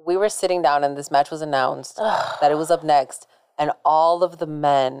 we were sitting down and this match was announced that it was up next, and all of the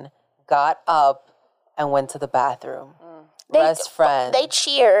men got up and went to the bathroom. They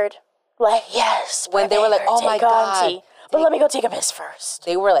cheered. Yes. When they were like, oh my God. But let me go take a piss first.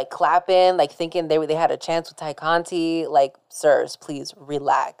 They were clapping, thinking they had a chance with Ty Conti. Sirs, please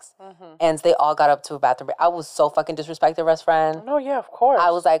relax. And they all got up to a bathroom break. I was so fucking disrespected, best friend. No, yeah, of course.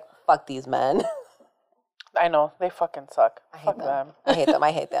 I was like, fuck these men. I know. They fucking suck. I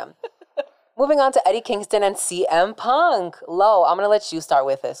hate them. Moving on to Eddie Kingston and CM Punk. Lo, I'm going to let you start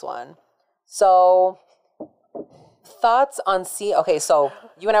with this one. So, thoughts on Okay, so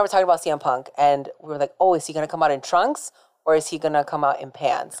you and I were talking about CM Punk, and we were like, oh, is he going to come out in trunks or is he going to come out in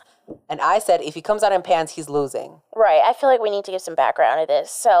pants? And I said, if he comes out in pants, he's losing. Right. I feel like we need to give some background to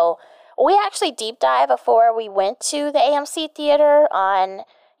this. So we actually deep dive before we went to the AMC theater on,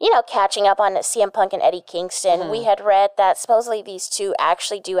 catching up on CM Punk and Eddie Kingston, we had read that supposedly these two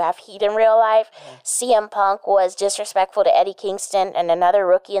actually do have heat in real life. CM Punk was disrespectful to Eddie Kingston and another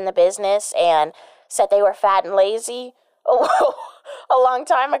rookie in the business and said they were fat and lazy a long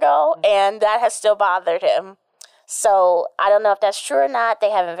time ago, and that has still bothered him. So I don't know if that's true or not. They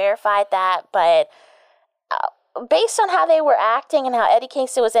haven't verified that, but based on how they were acting and how Eddie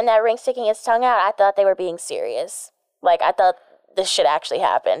Kingston was in that ring sticking his tongue out, I thought they were being serious. Like, I thought this should actually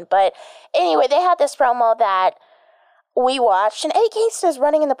happen. But anyway, they had this promo that we watched, and Eddie Kingston is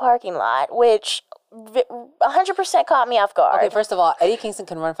running in the parking lot, which 100% caught me off guard. Okay, first of all, Eddie Kingston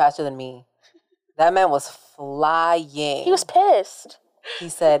can run faster than me. That man was flying. He was pissed. He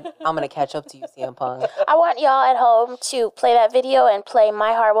said, I'm going to catch up to you, CM Punk. I want y'all at home to play that video and play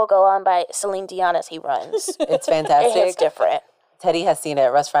My Heart Will Go On by Celine Dion as he runs. It's fantastic. It's different. Teddy has seen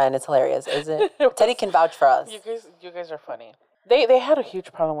it. Russ Friend, it's hilarious, isn't it? Teddy can vouch for us. You guys are funny. They had a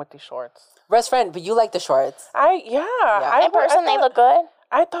huge problem with these shorts. Russ Friend, but you like the shorts. In person, they look good.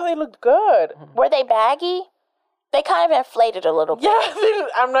 I thought they looked good. Were they baggy? They kind of inflated a little bit. Yeah,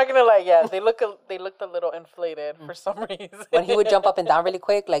 I'm not gonna lie. Yeah, they looked a little inflated for some reason. When he would jump up and down really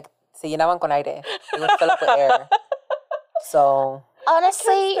quick, like se llenaban con aire, they would fill up with air. So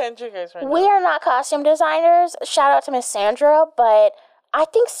honestly, right we are not costume designers. Shout out to Miss Sandra, but I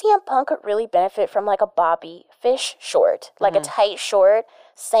think CM Punk could really benefit from like a Bobby Fish short, like a tight short,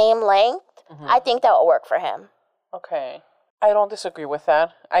 same length. I think that would work for him. Okay. I don't disagree with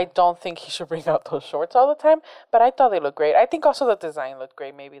that. I don't think he should bring out those shorts all the time, but I thought they looked great. I think also the design looked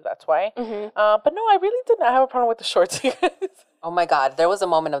great. Maybe that's why. But no, I really did not have a problem with the shorts. oh my God, there was a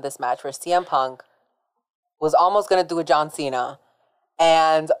moment of this match where CM Punk was almost going to do a John Cena.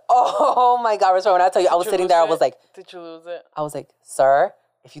 And oh my God, when I tell you, I was sitting there, I was like, did you lose it? I was like, sir,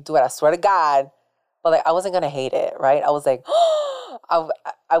 if you do it, I swear to God. But like, I wasn't going to hate it, right? I was like,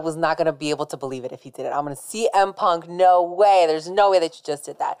 I was not going to be able to believe it if he did it. I'm going to CM Punk. No way. There's no way that you just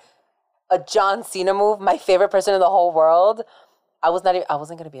did that. A John Cena move, my favorite person in the whole world. I wasn't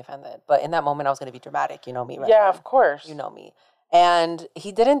going to be offended. But in that moment, I was going to be dramatic. You know me, right? Yeah, of course. You know me. And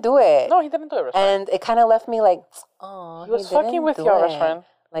he didn't do it. No, he didn't do it. And it kind of left me like, oh, he was fucking with your friend.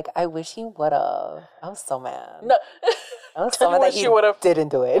 Like, I wish he would have. I was so mad. No. I was so mad that he didn't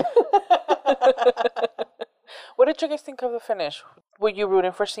do it. What did you guys think of the finish? Were you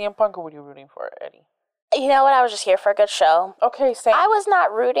rooting for CM Punk or were you rooting for Eddie? You know what? I was just here for a good show. Okay, same. I was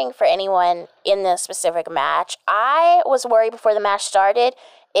not rooting for anyone in this specific match. I was worried before the match started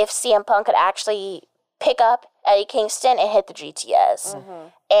if CM Punk could actually pick up Eddie Kingston and hit the GTS.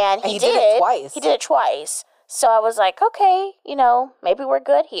 And he did it twice. He did it twice. So I was like, okay, maybe we're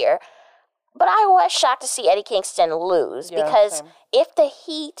good here. But I was shocked to see Eddie Kingston lose because if the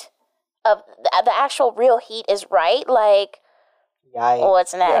heat of the actual real heat is right, like,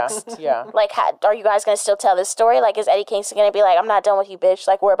 what's next? Yeah. Like, are you guys going to still tell this story? Like, is Eddie Kingston going to be like, I'm not done with you, bitch.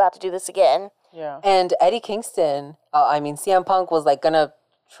 Like, we're about to do this again. Yeah. And Eddie Kingston, CM Punk was like going to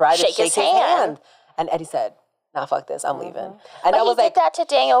try to shake his hand. And Eddie said, nah, fuck this. I'm leaving. And I was like, did that to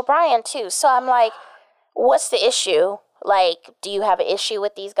Daniel Bryan, too. So I'm like, what's the issue? Like, do you have an issue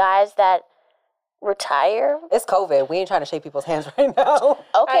with these guys that retire? It's COVID. We ain't trying to shake people's hands right now.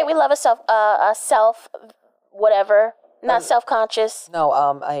 Okay, we love a self, whatever. Not self-conscious.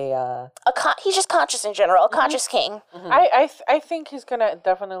 No, he's just conscious in general. A conscious king. I think he's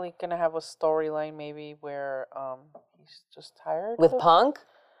definitely gonna have a storyline maybe where he's just tired with Punk,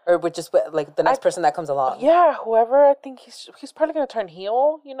 or with just like the next person that comes along. Yeah, whoever. I think he's probably gonna turn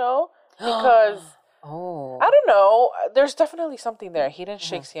heel. Because I don't know. There's definitely something there. He didn't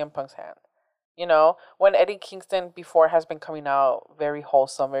shake CM Punk's hand. When Eddie Kingston before has been coming out very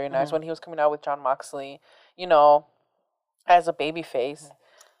wholesome, very nice. When he was coming out with Jon Moxley, as a baby face.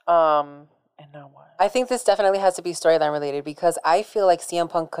 And now what? I think this definitely has to be storyline related because I feel like CM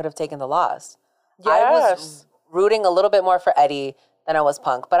Punk could have taken the loss. Yes. I was rooting a little bit more for Eddie than I was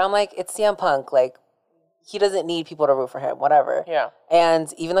Punk. But I'm like, it's CM Punk. Like, he doesn't need people to root for him, whatever. Yeah.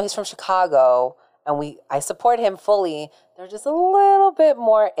 And even though he's from Chicago and I support him fully, there's just a little bit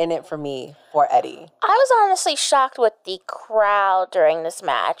more in it for me for Eddie. I was honestly shocked with the crowd during this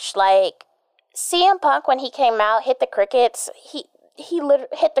match. Like, CM Punk, when he came out, hit the crickets. He literally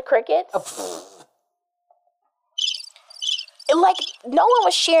hit the crickets. Like, no one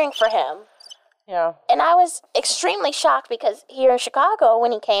was cheering for him. Yeah. And I was extremely shocked because here in Chicago,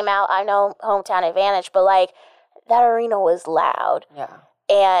 when he came out, I know hometown advantage, but like, that arena was loud. Yeah.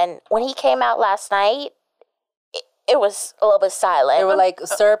 And when he came out last night, it was a little bit silent. They were like,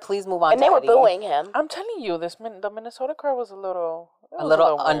 sir, please move on. And they were booing him. I'm telling you, the Minnesota crowd was a little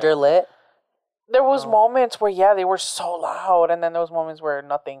underlit. There was moments where they were so loud, and then there was moments where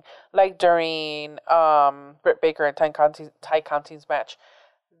nothing. Like during Britt Baker and Ty Conti's match,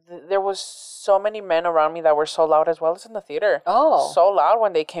 there was so many men around me that were so loud, as well as in the theater. Oh, so loud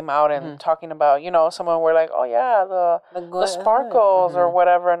when they came out and talking about, someone were like, oh yeah, the Sparkles or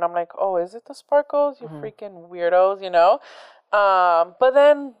whatever, and I'm like, oh, is it the Sparkles? You freaking weirdos, But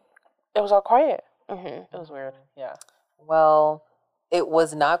then it was all quiet. It was weird. Yeah. Well, it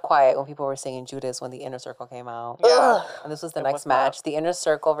was not quiet when people were singing Judas when the Inner Circle came out. Yeah. And this was the next match. The Inner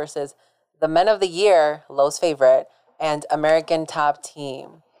Circle versus the Men of the Year, Lowe's favorite, and American Top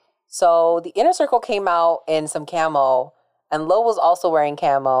Team. So the Inner Circle came out in some camo, and Lowe was also wearing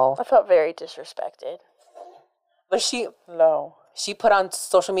camo. I felt very disrespected. But she put on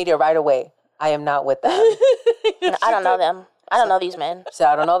social media right away, I am not with them. I don't know them. I don't know these men. She said,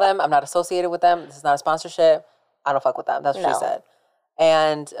 I don't know them. I'm not associated with them. This is not a sponsorship. I don't fuck with them. That's what she said.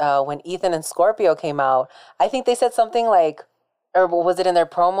 And when Ethan and Scorpio came out, I think they said something like, or was it in their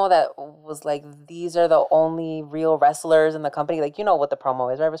promo that was like, these are the only real wrestlers in the company? Like, you know what the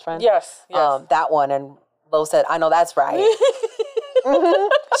promo is, right, best friend? Yes. That one. And Lo said, I know that's right.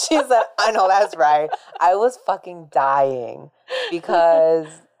 She said, I know that's right. I was fucking dying because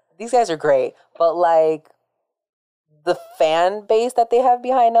these guys are great. But like, the fan base that they have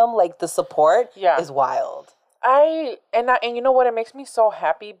behind them, like the support is wild. And you know what? It makes me so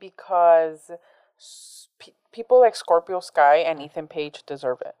happy because people like Scorpio Sky and Ethan Page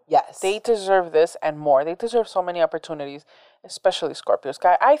deserve it. Yes. They deserve this and more. They deserve so many opportunities, especially Scorpio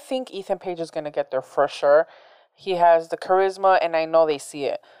Sky. I think Ethan Page is going to get there for sure. He has the charisma, and I know they see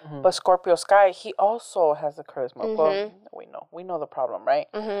it. But Scorpio Sky, he also has the charisma. But we know the problem, right?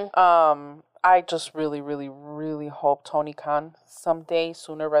 I just really, really, really hope Tony Khan someday,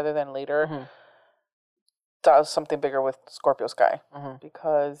 sooner rather than later, does something bigger with Scorpio Sky.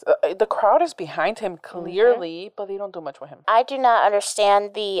 Because the crowd is behind him clearly, but they don't do much with him. I do not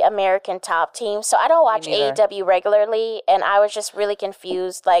understand the American Top Team, so I don't watch AEW regularly, and I was just really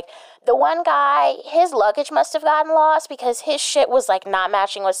confused. Like, the one guy, his luggage must have gotten lost because his shit was, like, not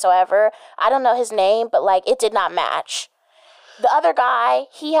matching whatsoever. I don't know his name, but, like, it did not match. The other guy,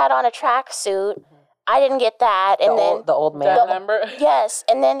 he had on a tracksuit. I didn't get that, and the old man. Yes,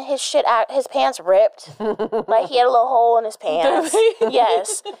 and then his pants ripped, like he had a little hole in his pants.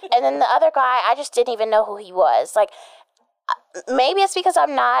 Yes, and then the other guy, I just didn't even know who he was. Like, maybe it's because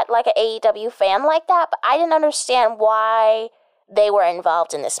I'm not like an AEW fan like that, but I didn't understand why they were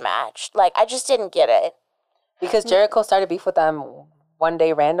involved in this match. Like, I just didn't get it. Because Jericho started beef with them one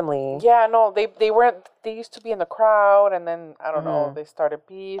day randomly. Yeah, no, they weren't. They used to be in the crowd, and then I don't know. They started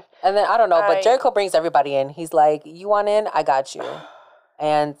beef, and then I don't know. But Jericho brings everybody in. He's like, "You want in? I got you."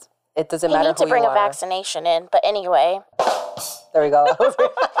 And it doesn't matter who you are. He needs to bring a vaccination in. But anyway, there we go.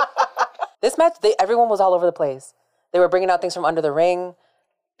 This match, everyone was all over the place. They were bringing out things from under the ring.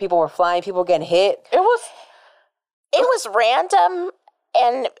 People were flying. People were getting hit. It was random.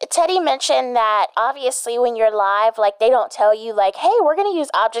 And Teddy mentioned that obviously when you're live, like, they don't tell you, like, hey, we're going to use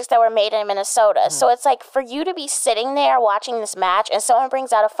objects that were made in Minnesota. So it's like, for you to be sitting there watching this match and someone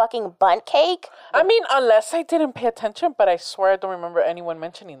brings out a fucking bundt cake. I mean, unless I didn't pay attention, but I swear I don't remember anyone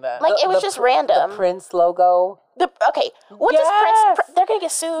mentioning that. Like, it was just random. The Prince logo. What does Prince... They're going to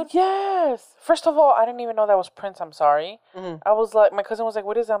get sued. Yes. First of all, I didn't even know that was Prince. I'm sorry. I was like... My cousin was like,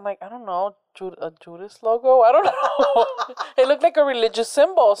 what is that? I'm like, I don't know. A Judas logo? I don't know. It looked like a religious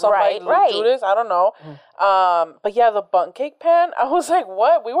symbol. So I'm like, Judas? I don't know. But yeah, the bundt cake pan, I was like,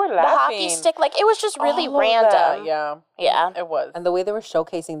 what? We were laughing. The hockey stick. Like, it was just really random. Yeah. It was. And the way they were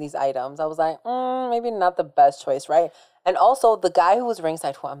showcasing these items, I was like, maybe not the best choice, right? And also, the guy who was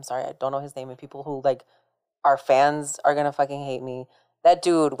ringside, I'm sorry, I don't know his name, and people who, like, our fans are gonna fucking hate me. That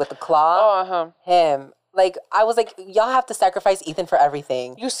dude with the claw, him. Like, I was like, y'all have to sacrifice Ethan for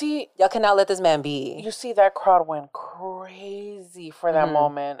everything. You see... Y'all cannot let this man be. You see, that crowd went crazy for that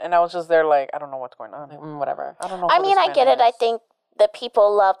moment. And I was just there like, I don't know what's going on. Like, whatever. I don't know. I mean, I get it. I think the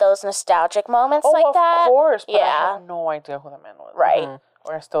people love those nostalgic moments like that. Of course. But I have no idea who the man was. Right.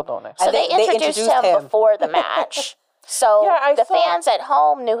 Or I still don't know. So they introduced him before the match. So the fans at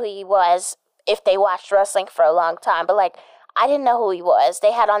home knew who he was if they watched wrestling for a long time. But, like, I didn't know who he was.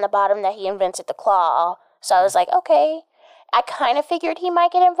 They had on the bottom that he invented the claw. So I was like, okay. I kind of figured he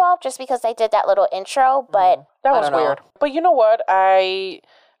might get involved just because they did that little intro, but... That was weird. But you know what? I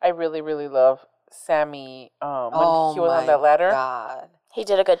really, really love Sammy when he was on that ladder. God. He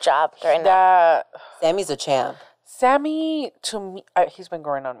did a good job during that. Sammy's a champ. Sammy, to me, he's been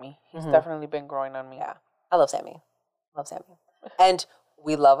growing on me. He's definitely been growing on me. Yeah. I love Sammy. And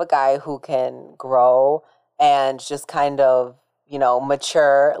we love a guy who can grow and just kind of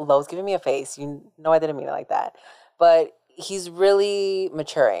mature. Lowe's giving me a face. You know I didn't mean it like that. But he's really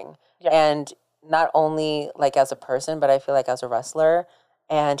maturing. Yeah. And not only like as a person, but I feel like as a wrestler.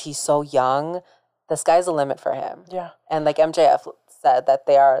 And he's so young. The sky's the limit for him. Yeah. And like MJF said that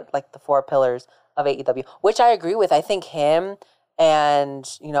they are like the 4 pillars of AEW, which I agree with. I think him and,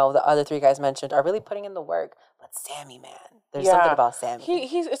 the other 3 guys mentioned are really putting in the work. But Sammy, man, there's something about Sammy.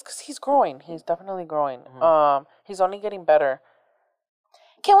 It's 'cause he's growing. He's definitely growing. Mm-hmm. He's only getting better.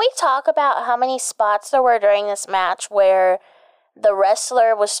 Can we talk about how many spots there were during this match where the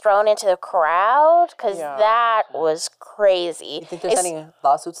wrestler was thrown into the crowd? Because that was crazy. You think there's any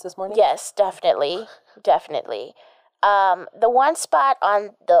lawsuits this morning? Yes, definitely. Definitely. The one spot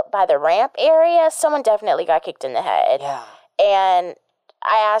by the ramp area, someone definitely got kicked in the head. Yeah. And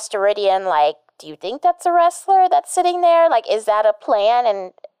I asked Iridian, like, do you think that's a wrestler that's sitting there? Like, is that a plan?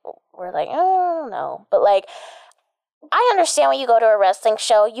 And we're like, oh, I don't know. But, like, I understand when you go to a wrestling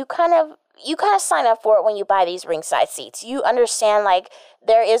show, you kind of sign up for it when you buy these ringside seats. You understand, like,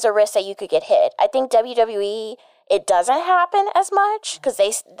 there is a risk that you could get hit. I think WWE, it doesn't happen as much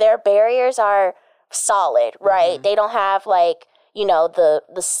because their barriers are solid, right? Mm-hmm. They don't have, like, the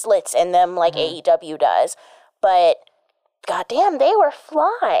slits in them like AEW does. But, goddamn, they were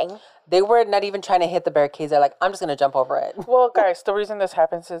flying. They were not even trying to hit the barricades. They're like, I'm just going to jump over it. Well, guys, the reason this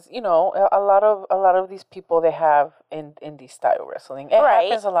happens is, a lot of these people, they have in indie style wrestling. It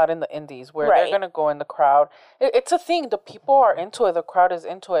happens a lot in the indies where they're going to go in the crowd. It's a thing. The people are into it. The crowd is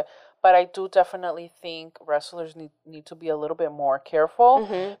into it. But I do definitely think wrestlers need to be a little bit more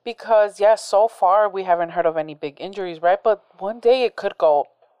careful because, so far we haven't heard of any big injuries, right? But one day it could go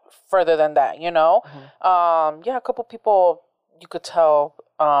further than that, Mm-hmm. A couple people you could tell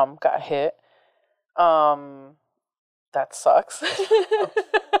got hit. That sucks.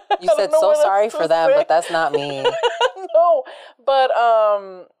 You said so sorry for them, but that's not me. No, but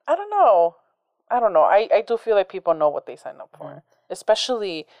I don't know. I do feel like people know what they sign up for,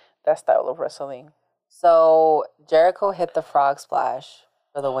 especially that style of wrestling. So Jericho hit the frog splash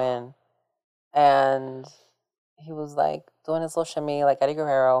for the win, and he was like doing his little shimmy like Eddie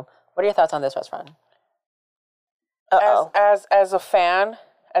Guerrero. What are your thoughts on this, restaurant? As a fan,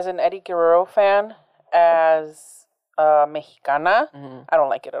 as an Eddie Guerrero fan, as a Mexicana, I don't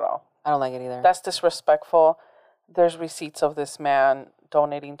like it at all. I don't like it either. That's disrespectful. There's receipts of this man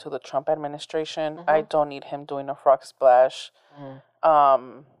donating to the Trump administration. Mm-hmm. I don't need him doing a frog splash,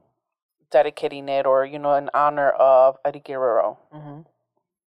 dedicating it or, in honor of Eddie Guerrero. Mm-hmm.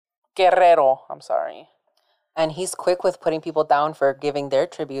 Guerrero, I'm sorry. And he's quick with putting people down for giving their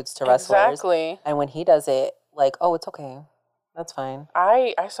tributes to wrestlers. Exactly. And when he does it, like, oh, it's okay. That's fine.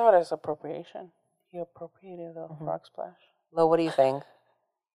 I saw it as appropriation. He appropriated the frog splash. Lo, what do you think?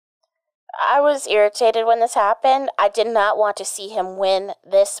 I was irritated when this happened. I did not want to see him win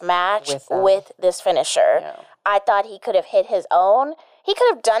this match with this finisher. Yeah. I thought he could have hit his own. He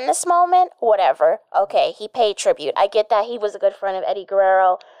could have done this moment, whatever. Okay, he paid tribute. I get that he was a good friend of Eddie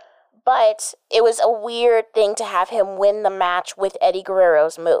Guerrero. But it was a weird thing to have him win the match with Eddie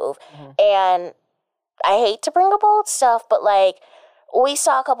Guerrero's move. Mm-hmm. And I hate to bring up old stuff, but, like, we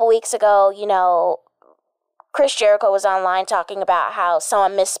saw a couple weeks ago, Chris Jericho was online talking about how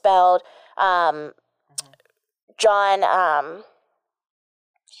someone misspelled John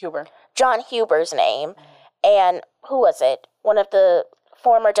Huber's name. Mm-hmm. And who was it? One of the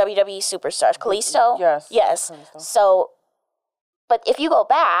former WWE superstars, Kalisto? Yes. Kalisto. So, but if you go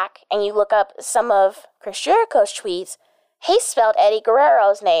back and you look up some of Chris Jericho's tweets, he spelled Eddie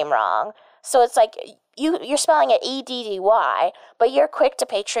Guerrero's name wrong. So it's like you're spelling it Eddy, but you're quick to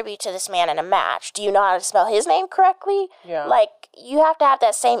pay tribute to this man in a match. Do you know how to spell his name correctly? Yeah. Like, you have to have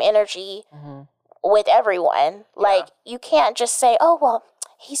that same energy with everyone. Like, you can't just say, oh, well,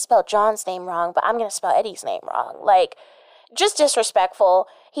 he spelled John's name wrong, but I'm going to spell Eddie's name wrong. Like, just disrespectful.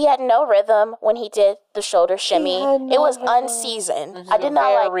 He had no rhythm when he did the shoulder shimmy. It was unseasoned. Mm-hmm. I did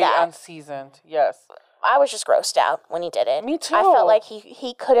not like that. Very unseasoned, yes. I was just grossed out when he did it. Me too. I felt like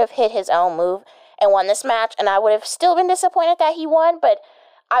he could have hit his own move and won this match, and I would have still been disappointed that he won, but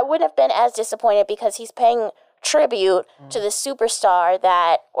I wouldn't have been as disappointed because he's paying tribute to this superstar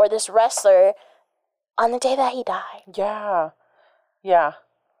or this wrestler on the day that he died. Yeah. Yeah.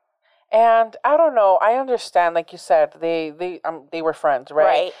 And I don't know. I understand, like you said, they were friends, right?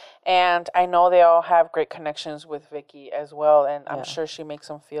 Right. And I know they all have great connections with Vicky as well, and I'm sure she makes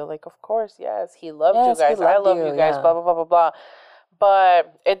them feel like, of course, yes, he loved you guys. I love you guys. Blah blah blah blah blah.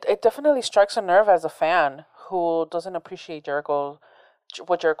 But it definitely strikes a nerve as a fan who doesn't appreciate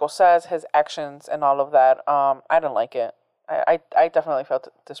what Jericho says, his actions, and all of that. I don't like it. I definitely felt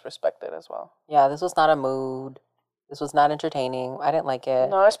disrespected as well. Yeah, this was not a mood. This was not entertaining. I didn't like it.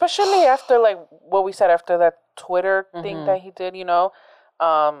 No, especially after like what we said after that Twitter thing that he did, yeah.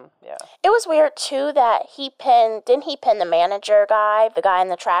 It was weird too that didn't he pin the manager guy, the guy in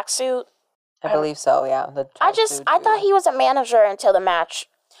the tracksuit? I believe so, yeah. I thought he was a manager until the match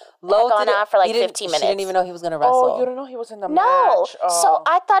had gone on for like 15 minutes. She didn't even know he was going to wrestle. Oh, you didn't know he was in the match? No. Oh. So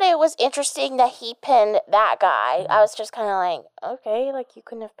I thought it was interesting that he pinned that guy. I was just kind of like, okay, like you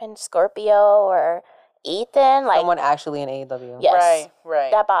couldn't have pinned Scorpio or Ethan. Like someone actually in AEW. Yes.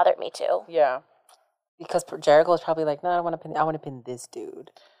 Right. That bothered me too. Yeah. Because Jericho was probably like, no, I want to pin this dude.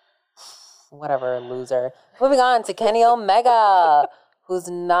 Whatever, loser. Moving on to Kenny Omega, who's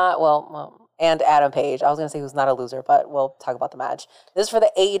not, and Adam Page. I was going to say who's not a loser, but we'll talk about the match. This is for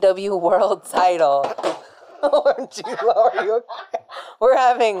the AEW World title. OMG, Laura, okay? We're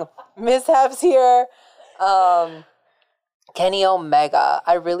having mishaps here. Kenny Omega.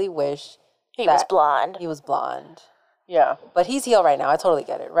 I really wish he was blonde. He was blonde. Yeah. But he's heel right now. I totally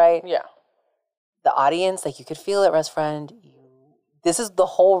get it, right? Yeah. The audience, like you could feel it, Rest Friend. This is the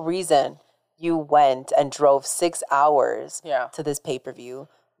whole reason you went and drove 6 hours to this pay-per-view,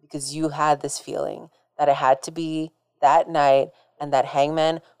 because you had this feeling that it had to be that night and that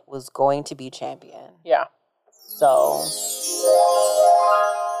Hangman was going to be champion. Yeah. So.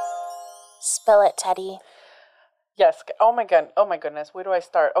 Spill it, Teddy. Yes. Oh my goodness. Where do I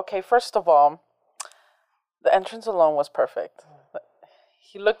start? Okay, first of all, the entrance alone was perfect.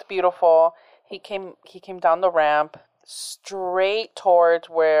 He looked beautiful. He came down the ramp straight towards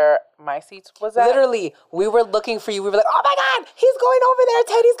where my seats was at. Literally, we were looking for you. We were like, oh my God, he's going over there.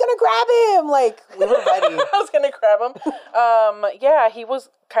 Teddy's going to grab him. Like, we were ready. I was going to grab him. Yeah, he was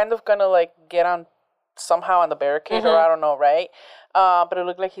kind of going to like get on somehow on the barricade or I don't know, right? But it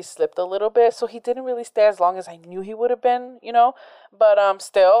looked like he slipped a little bit. So he didn't really stay as long as I knew he would have been, But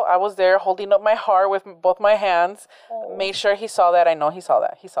still, I was there holding up my heart with both my hands. Made sure he saw that. I know he saw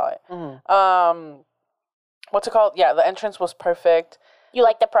that. He saw it. What's it called? Yeah, the entrance was perfect. You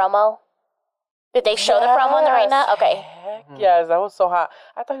like the promo? Did they show the promo in the arena? Okay. Heck yes, that was so hot.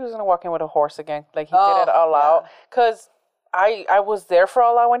 I thought he was going to walk in with a horse again. Like he did it all out. Because I was there for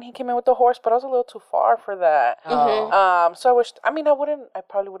All Out when he came in with the horse, but I was a little too far for that. So I wished, I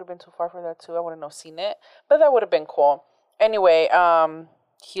probably would have been too far for that too. I wouldn't have seen it, but that would have been cool. Anyway,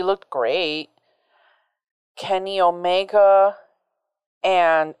 he looked great. Kenny Omega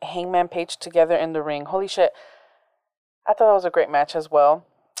and Hangman Page together in the ring. Holy shit. I thought that was a great match as well.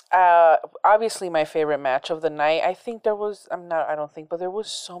 Obviously my favorite match of the night. There was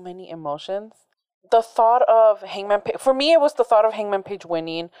so many emotions. The thought of Hangman Page, for me, it was the thought of Hangman Page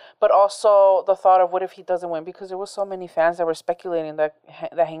winning, but also the thought of what if he doesn't win, because there was so many fans that were speculating that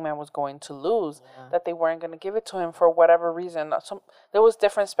Hangman was going to lose, that they weren't going to give it to him for whatever reason. There was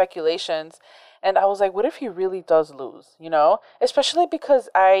different speculations, and I was like, what if he really does lose, Especially because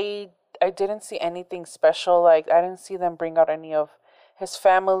I didn't see anything special, like I didn't see them bring out any of his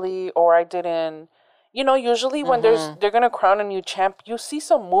family, or I didn't... usually when they're going to crown a new champ, you see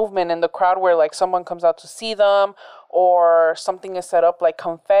some movement in the crowd where, like, someone comes out to see them or something is set up like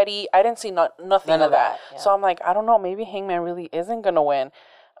confetti. I didn't see nothing of that. Yeah. So I'm like, I don't know, maybe Hangman really isn't going to win.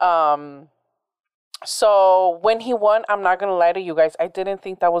 So when he won, I'm not going to lie to you guys, I didn't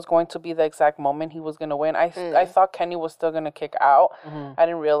think that was going to be the exact moment he was going to win. I thought Kenny was still going to kick out. I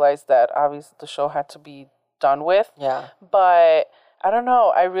didn't realize that obviously the show had to be done with. Yeah. But I don't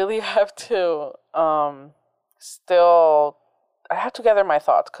know. I really have to I have to gather my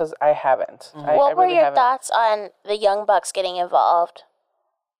thoughts because I haven't. What were your thoughts on the Young Bucks getting involved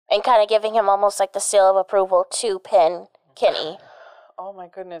and kind of giving him almost like the seal of approval to pin Kenny? Oh my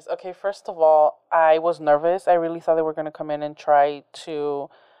goodness. Okay, first of all, I was nervous. I really thought they were going to come in and try to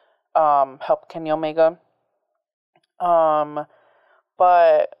help Kenny Omega. But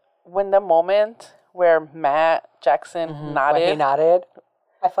when the moment where Matt Jackson nodded. When he nodded.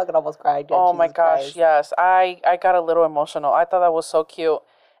 I fucking almost cried. Oh my gosh, yes. I got a little emotional. I thought that was so cute.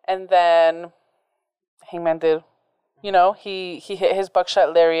 And then Hangman did, he hit his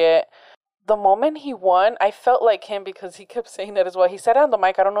buckshot lariat. The moment he won, I felt like him because he kept saying that as well. He said it on the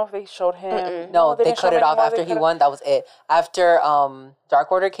mic. I don't know if they showed him. No, they cut it off after he won. That was it. After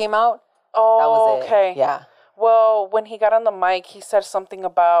Dark Order came out, that was it. Okay. Yeah. Well, when he got on the mic, he said something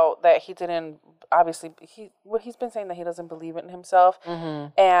about that he didn't. Obviously, he's been saying that he doesn't believe in himself,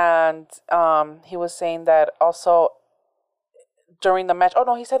 and he was saying that also during the match. Oh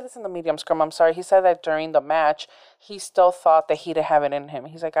no, he said this in the medium scrum. I'm sorry. He said that during the match, he still thought that he didn't have it in him.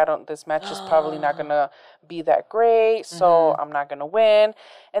 He's like, this match is probably not gonna be that great, so I'm not gonna win.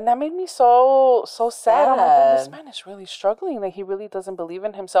 And that made me so sad. I'm like, this man is really struggling. Like he really doesn't believe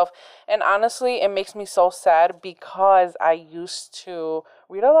in himself. And honestly, it makes me so sad because I used to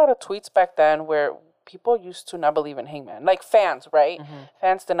read a lot of tweets back then where people used to not believe in Hangman. Like fans, right?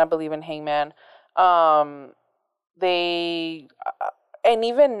 Fans did not believe in Hangman. And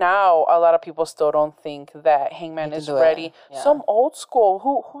even now, a lot of people still don't think that Hangman is ready. Yeah. Some old school.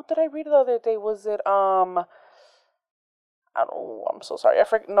 Who did I read the other day? Was it I'm so sorry.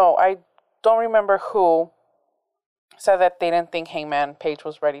 I don't remember who said that they didn't think Hangman Page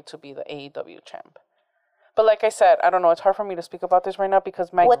was ready to be the AEW champ. But like I said, I don't know. It's hard for me to speak about this right now because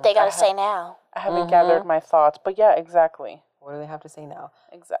what they gotta say now. I haven't gathered my thoughts. But yeah, exactly. What do they have to say now?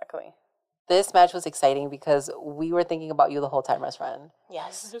 Exactly. This match was exciting because we were thinking about you the whole time, best friend.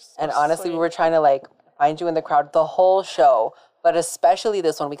 Yes. And honestly, we were trying to like find you in the crowd the whole show, but especially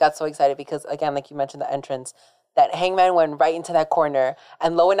this one, we got so excited because again, like you mentioned, the entrance, that Hangman went right into that corner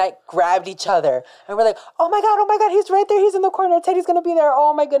and Lo and Knight grabbed each other. And we're like, oh my God, he's right there. He's in the corner. Teddy's going to be there.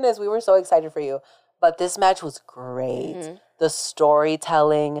 Oh my goodness. We were so excited for you. But this match was great. The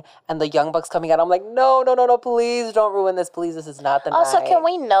storytelling and the Young Bucks coming out. I'm like, no, please don't ruin this. Please, this is not the night. Also, can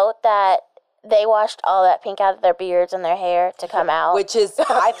we note that they washed all that pink out of their beards and their hair to come out? Which is,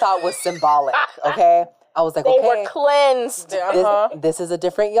 I thought was symbolic, okay? I was like, they okay. were cleansed. This is a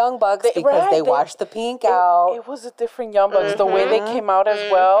different Young Bucks because they washed the pink out. It was a different Young Bucks. The way they came out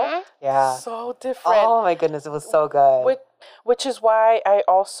as well. Yeah. So different. Oh my goodness, it was so good. Which is why I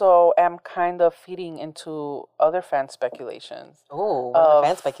also am kind of feeding into other fan speculations. Oh, what are the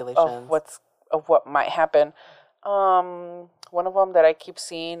fan speculations? Of what might happen. One of them that I keep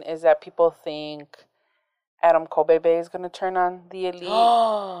seeing is that people think Adam Cowboy is going to turn on the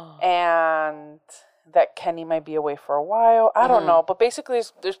Elite and that Kenny might be away for a while. I don't know, but basically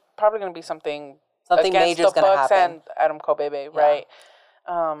there's probably going to be something major is going to happen. And Adam Cowboy, right?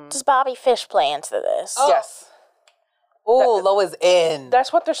 Does Bobby Fish play into this? Oh. Yes. Oh, Lo is in.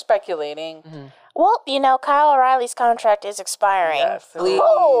 That's what they're speculating. Well, Kyle O'Reilly's contract is expiring. Yes, please.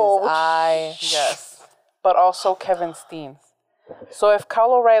 Yes. But also Kevin Steen. So if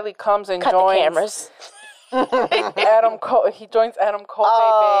Kyle O'Reilly comes and Cut joins the cameras. he joins Adam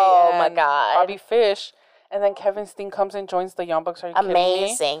Cole and Bobby Fish, and then Kevin Steen comes and joins the Young Bucks. Are you kidding me?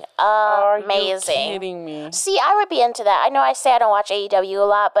 Amazing. Are you kidding me? See, I would be into that. I know I say I don't watch AEW a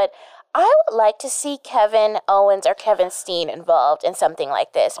lot, but I would like to see Kevin Owens or Kevin Steen involved in something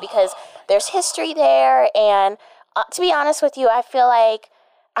like this because there's history there, and to be honest with you, I feel like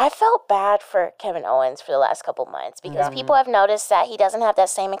I felt bad for Kevin Owens for the last couple months because people have noticed that he doesn't have that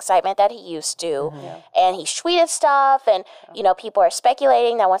same excitement that he used to. And he tweeted stuff and, people are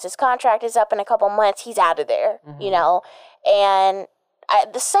speculating that once his contract is up in a couple months, he's out of there, And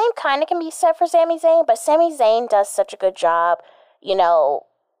the same kind of can be said for Sami Zayn, but Sami Zayn does such a good job,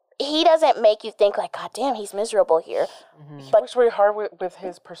 he doesn't make you think like, God damn, he's miserable here. He works really hard with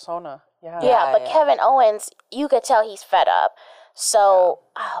his persona. But Kevin Owens, you could tell he's fed up. So,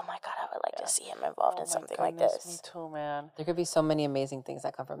 oh my God, I would like to see him involved in something like this. Me too, man. There could be so many amazing things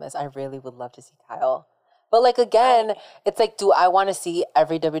that come from this. I really would love to see Kyle. But like, again, it's like, do I want to see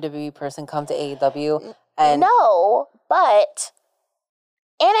every WWE person come to AEW? And no, but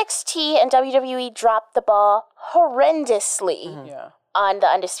NXT and WWE dropped the ball horrendously on the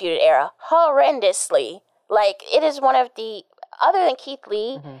Undisputed Era. Horrendously. Like, it is one of the, other than Keith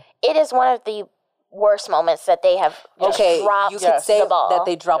Lee, it is one of the worst moments that they have dropped you could say the ball. that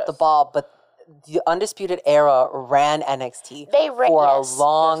they dropped the ball, but the Undisputed Era ran NXT for a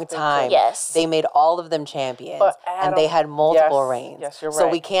long time. Yes. They made all of them champions, and they had multiple reigns. Yes, you're right. So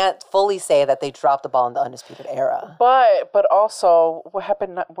we can't fully say that they dropped the ball in the Undisputed Era. But also, what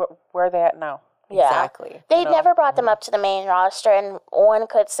happened? Where are they at now? Yeah. Exactly. They never brought them up to the main roster, and one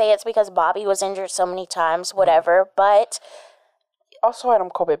could say it's because Bobby was injured so many times, whatever, but... Also, Adam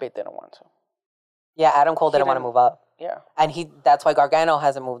Cole didn't want to. Yeah, Adam Cole didn't want to move up. Yeah. And that's why Gargano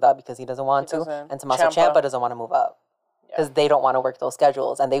hasn't moved up because he doesn't want to. And Tommaso Ciampa doesn't want to move up because they don't want to work those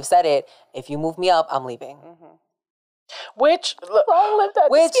schedules. And they've said it, if you move me up, I'm leaving. Which, look, look,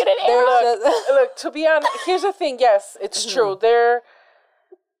 to be honest, here's the thing. Yes, it's true.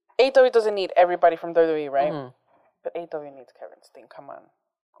 AEW doesn't need everybody from WWE, right? But AEW needs Kevin Steen. Come on.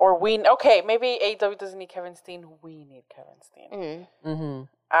 Or maybe AEW doesn't need Kevin Steen. We need Kevin Steen.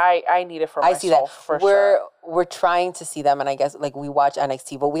 I need it for myself. I see that. For sure. We're trying to see them, and I guess like we watch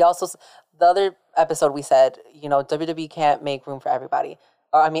NXT, but we also the other episode we said WWE can't make room for everybody.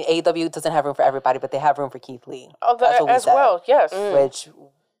 I mean, AEW doesn't have room for everybody, but they have room for Keith Lee. Oh, as well, yes. Which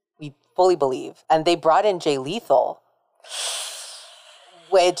we fully believe. And they brought in Jay Lethal,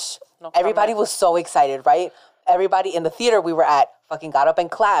 which everybody was so excited, right? Everybody in the theater we were at fucking got up and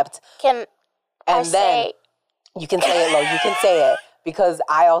clapped. You can say it, Lo. You can say it. Because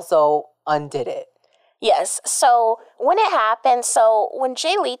I also undid it. Yes. So when it happened, when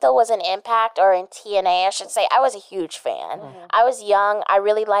Jay Lethal was in Impact or in TNA, I should say, I was a huge fan. Mm-hmm. I was young. I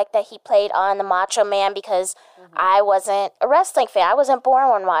really liked that he played on the Macho Man because I wasn't a wrestling fan. I wasn't born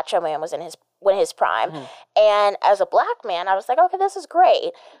when Macho Man was in his prime. Mm-hmm. And as a black man, I was like, okay, this is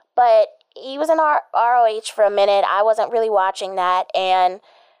great. But he was in ROH for a minute. I wasn't really watching that. And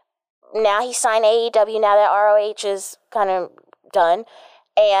now he signed AEW now that ROH is kind of done.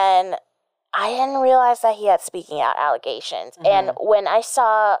 And I didn't realize that he had speaking out allegations. Mm-hmm. And when I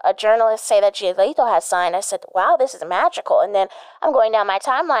saw a journalist say that Jay Lethal had signed, I said, wow, this is magical. And then I'm going down my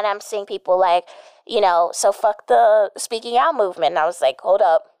timeline, I'm seeing people like, so fuck the speaking out movement. And I was like, hold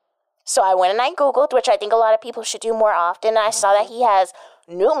up. So I went and I Googled, which I think a lot of people should do more often. And I saw that he has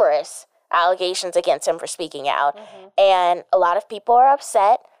numerous allegations against him for speaking out. Mm-hmm. And a lot of people are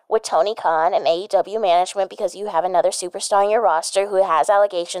upset with Tony Khan and AEW management because you have another superstar on your roster who has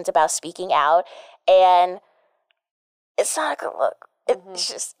allegations about speaking out, and it's not a good look. It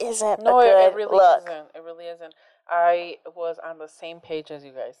just isn't a good look. It really isn't. I was on the same page as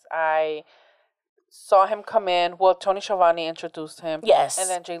you guys. I saw him come in. Well, Tony Schiavone introduced him. Yes. And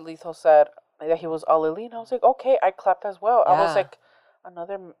then Jay Lethal said that he was all elite. And I was like, okay, I clapped as well. Yeah. I was like,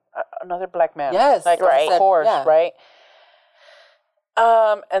 another black man. Yes. Like, right. Of course, right?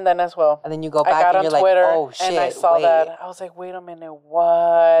 And then as well. And then you go back and you're Twitter, like, oh, shit, and I saw that. I was like, wait a minute, what?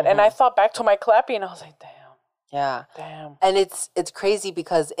 Mm-hmm. And I thought back to my clapping, and I was like, damn. Yeah. Damn. And it's crazy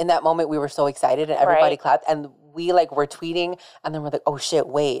because in that moment we were so excited and everybody clapped and we were tweeting and then we're like, oh shit,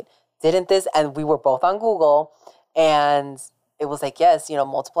 wait, didn't this? And we were both on Google and it was like, yes,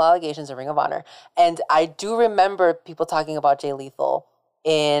 multiple allegations of Ring of Honor. And I do remember people talking about Jay Lethal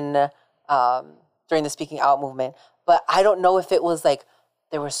in during the speaking out movement. But I don't know if it was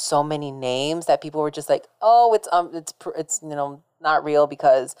there were so many names that people were just like, oh, it's not real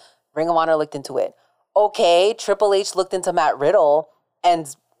because Ring of Honor looked into it. Okay, Triple H looked into Matt Riddle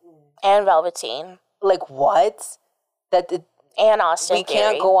and Velveteen. Like what? And Austin We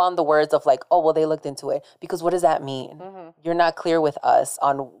can't go on the words of oh well they looked into it because what does that mean? Mm-hmm. You're not clear with us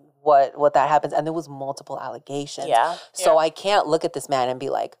on what that happens, and there was multiple allegations. Yeah. So I can't look at this man and be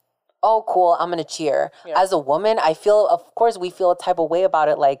like, oh, cool, I'm going to cheer. Yeah. As a woman, of course, we feel a type of way about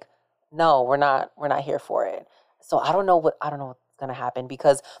it. Like, no, we're not here for it. So I don't know what's going to happen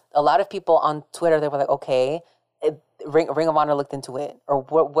because a lot of people on Twitter, they were like, okay, Ring of Honor looked into it. Or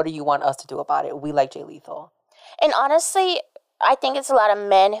what do you want us to do about it? We like Jay Lethal. And honestly, I think it's a lot of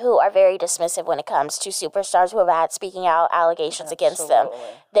men who are very dismissive when it comes to superstars who have had speaking out allegations against them.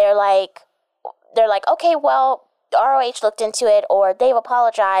 They're like, okay, well, ROH looked into it or they've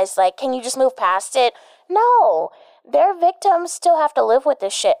apologized. Can you just move past it? No. Their victims still have to live with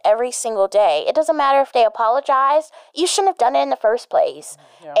this shit every single day. It doesn't matter if they apologize. You shouldn't have done it in the first place.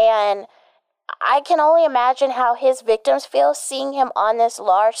 Yeah. And I can only imagine how his victims feel seeing him on this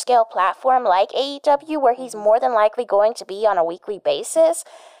large-scale platform like AEW where he's more than likely going to be on a weekly basis.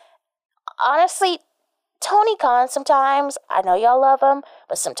 Honestly, Tony Khan sometimes, I know y'all love him,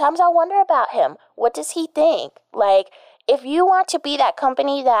 but sometimes I wonder about him. What does he think? If you want to be that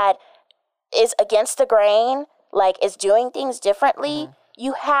company that is against the grain, is doing things differently,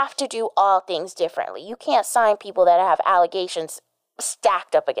 you have to do all things differently. You can't sign people that have allegations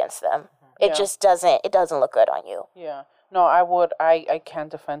stacked up against them. It just doesn't look good on you. Yeah. No, I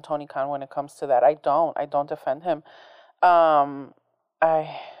can't defend Tony Khan when it comes to that. I don't defend him. I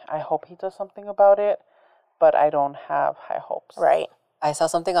hope he does something about it. But I don't have high hopes. Right. I saw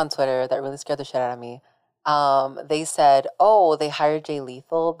something on Twitter that really scared the shit out of me. They said, oh, they hired Jay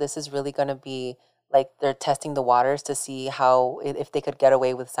Lethal. This is really going to be they're testing the waters to see if they could get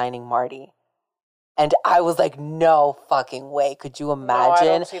away with signing Marty. And I was like, no fucking way. Could you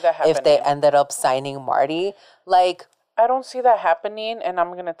imagine if they ended up signing Marty? I don't see that happening. And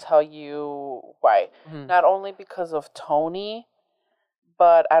I'm going to tell you why. Mm-hmm. Not only because of Tony,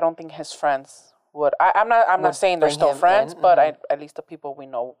 but I don't think his friends would. I'm not saying they're still friends, but at least the people we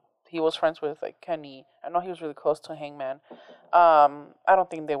know he was friends with, Kenny. I know he was really close to Hangman. I don't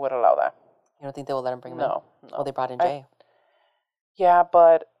think they would allow that. You don't think they would let him bring him in? No. Well, they brought in Jay. Yeah,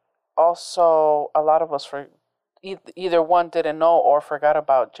 but also a lot of us either one didn't know or forgot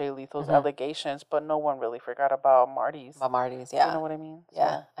about Jay Lethal's allegations, but no one really forgot about Marty's. Yeah. You know what I mean?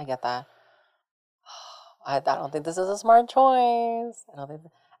 Yeah, I get that. I don't think this is a smart choice. I don't think.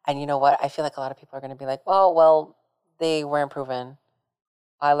 And you know what? I feel like a lot of people are going to be like, oh, well, they weren't proven.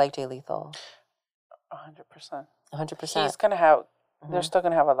 I like Jay Lethal. 100%. 100%. He's going to have, they're still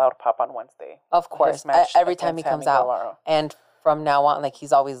going to have a loud pop on Wednesday. Of course. Every time he comes out. And from now on, like,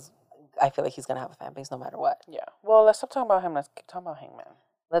 he's always, I feel like he's going to have a fan base no matter what. Yeah. Well, let's stop talking about him. Let's keep talking about Hangman.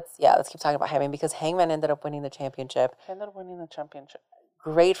 Let's keep talking about Hangman because Hangman ended up winning the championship.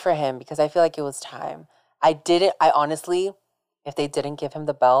 Great for him because I feel like it was time. I honestly, if they didn't give him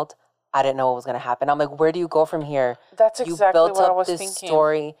the belt, I didn't know what was going to happen. I'm like, where do you go from here? That's exactly what I was thinking. You built up this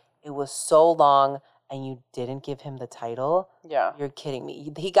story. It was so long, and you didn't give him the title? Yeah. You're kidding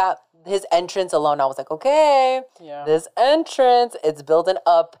me. He got his entrance alone. I was like, okay, this entrance, it's building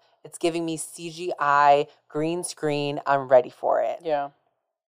up. It's giving me CGI, green screen. I'm ready for it. Yeah.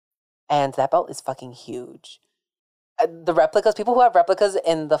 And that belt is fucking huge. The replicas, people who have replicas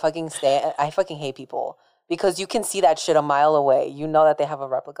in the fucking stand, I fucking hate people. Because you can see that shit a mile away. You know that they have a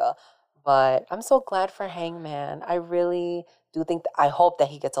replica. But I'm so glad for Hangman. I really do think, I hope that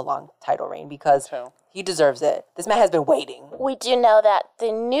he gets a long title reign because he deserves it. This man has been waiting. We do know that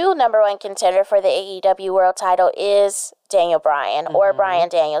the new number one contender for the AEW World title is Daniel Bryan or Bryan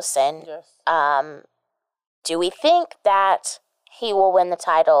Danielson. Yes. Do we think that he will win the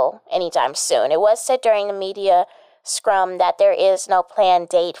title anytime soon? It was said during the media scrum that there is no planned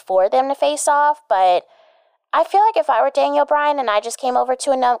date for them to face off, but I feel like if I were Daniel Bryan and I just came over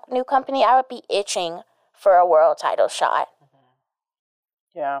to a new company, I would be itching for a world title shot.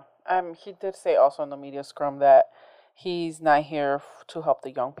 Yeah. He did say also in the media scrum that he's not here to help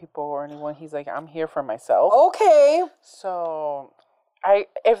the young people or anyone. He's like, I'm here for myself. Okay. So,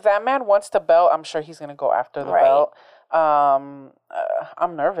 if that man wants the belt, I'm sure he's going to go after the belt.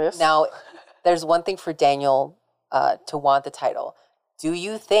 I'm nervous. Now, there's one thing for Daniel to want the title. Do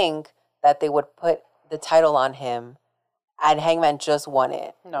you think that they would put the title on him and Hangman just won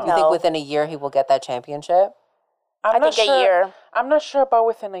it? No. Do you think within a year he will get that championship? I think a year. I'm not sure about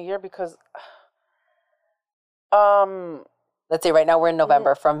within a year because let's say right now we're in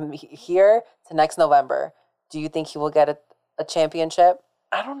November. From here to next November, do you think he will get a championship?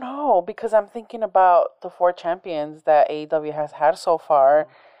 I don't know because I'm thinking about the 4 champions that AEW has had so far.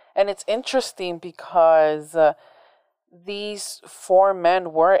 And it's interesting because these 4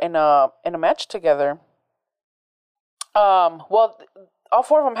 men were in a match together. Well, all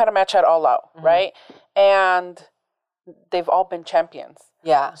 4 of them had a match at All Out, right? And they've all been champions.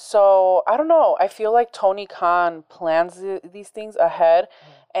 Yeah. So, I don't know. I feel like Tony Khan plans these things ahead.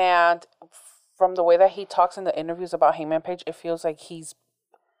 And from the way that he talks in the interviews about Hangman Page, it feels like he's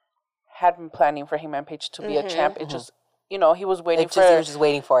had been planning for Hangman Page to be a champ. It just, he was waiting for it. He was just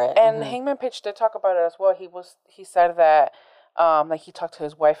waiting for it. And Hangman Page did talk about it as well. He said that like he talked to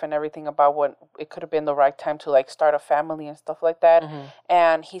his wife and everything about what it could have been the right time to like start a family and stuff like that.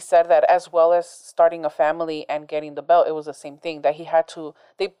 And he said that as well as starting a family and getting the belt, it was the same thing that they had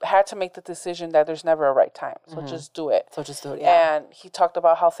to make the decision that there's never a right time. So just do it. Yeah. And he talked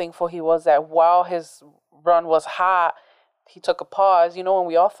about how thankful he was that while his run was hot, he took a pause, when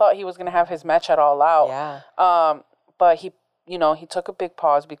we all thought he was going to have his match at All Out. Yeah. But he took a big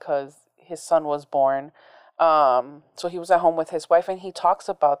pause because his son was born. So he was at home with his wife, and he talks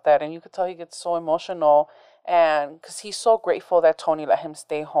about that, and you could tell he gets so emotional, and because he's so grateful that Tony let him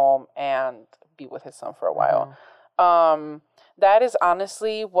stay home and be with his son for a while. That is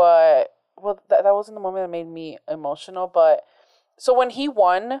honestly that wasn't the moment that made me emotional, but so when he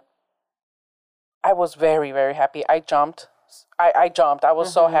won, I was very, very happy. I jumped. I jumped. I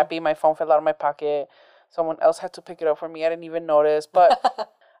was so happy. My phone fell out of my pocket. Someone else had to pick it up for me. I didn't even notice, but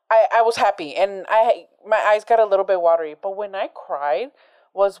I was happy, and my eyes got a little bit watery. But when I cried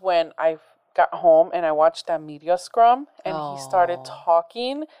was when I got home and I watched that media scrum, and he started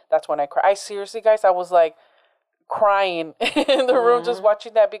talking. That's when I cried. I seriously, guys, I was like crying in the room just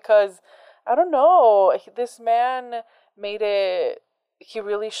watching that because I don't know. This man made it. He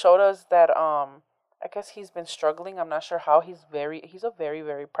really showed us that. I guess he's been struggling. I'm not sure how. He's a very,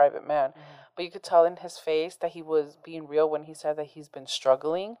 very private man. But you could tell in his face that he was being real when he said that he's been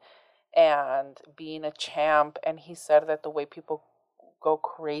struggling and being a champ. And he said that the way people go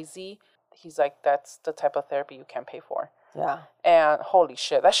crazy, he's like, that's the type of therapy you can't pay for. Yeah. And holy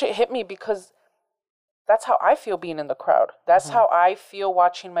shit, that shit hit me because that's how I feel being in the crowd. That's how I feel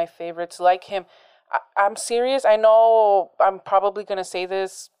watching my favorites like him. I'm serious. I know I'm probably going to say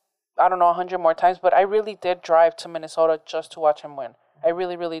this, I don't know, 100 more times, but I really did drive to Minnesota just to watch him win. I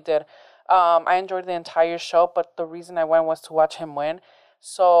really, really did. I enjoyed the entire show, but the reason I went was to watch him win.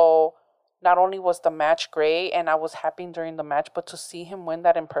 So not only was the match great and I was happy during the match, but to see him win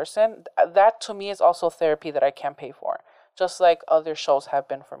that in person, that to me is also therapy that I can't pay for, just like other shows have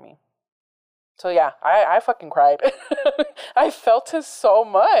been for me. So yeah, I fucking cried. I felt it so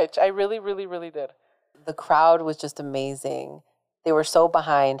much. I really, really, really did. The crowd was just amazing. They were so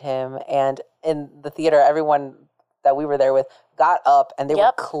behind him, and in the theater, everyone that we were there with got up and they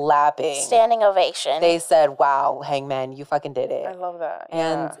were clapping. Standing ovation. They said, wow, Hangman, you fucking did it. I love that.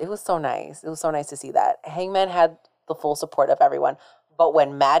 And it was so nice. It was so nice to see that. Hangman had the full support of everyone. But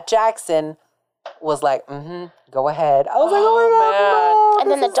when Matt Jackson was like, go ahead. I was like, oh my God. No,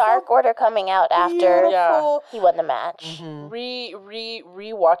 and then the Dark Order coming out after he won the match.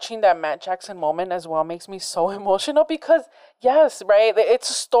 Rewatching that Matt Jackson moment as well makes me so emotional because, yes, right, it's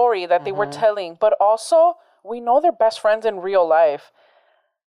a story that they were telling, but also we know they're best friends in real life.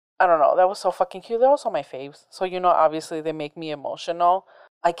 I don't know. That was so fucking cute. They're also my faves. So, obviously they make me emotional.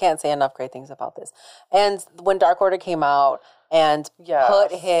 I can't say enough great things about this. And when Dark Order came out and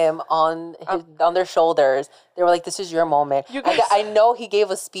put him on their shoulders, they were like, this is your moment. I know he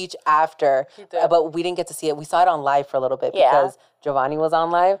gave a speech after, but we didn't get to see it. We saw it on live for a little bit because Giovanni was on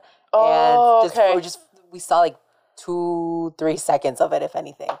live. And we saw like 2-3 seconds of it, if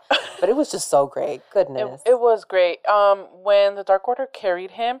anything. But it was just so great. Goodness. It was great. When the Dark Order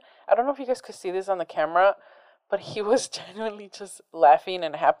carried him, I don't know if you guys could see this on the camera, but he was genuinely just laughing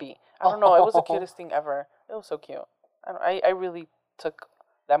and happy. I don't know. It was the cutest thing ever. It was so cute. I really took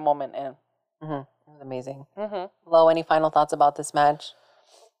that moment in. It was amazing. Lo, any final thoughts about this match?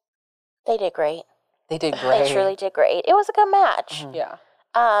 They did great. They did great. They truly did great. It was a good match. Yeah.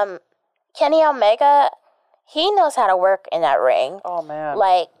 Kenny Omega, he knows how to work in that ring. Oh, man.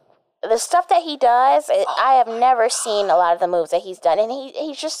 Like, the stuff that he does, I have never seen a lot of the moves that he's done. And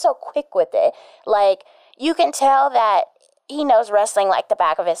he's just so quick with it. Like, you can tell that he knows wrestling like the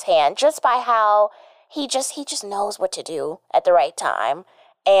back of his hand just by how he just knows what to do at the right time.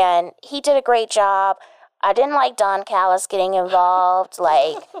 And he did a great job. I didn't like Don Callis getting involved.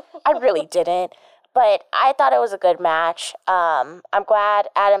 Like, I really didn't. But I thought it was a good match. I'm glad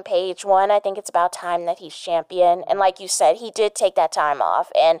Adam Page won. I think it's about time that he's champion. And like you said, he did take that time off.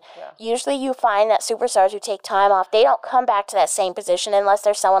 And usually you find that superstars who take time off, they don't come back to that same position unless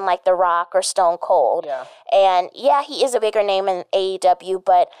there's someone like The Rock or Stone Cold. Yeah. And he is a bigger name in AEW,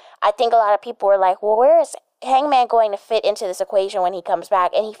 but I think a lot of people were like, well, where is Hangman going to fit into this equation when he comes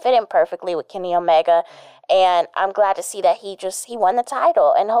back? And he fit in perfectly with Kenny Omega. And I'm glad to see that he won the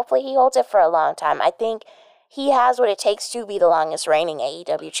title. And hopefully he holds it for a long time. I think he has what it takes to be the longest reigning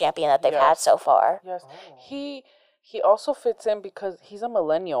AEW champion that they've had so far. Yes. He also fits in because he's a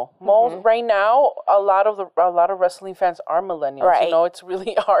millennial. Most right now, a lot of wrestling fans are millennials. Right. It's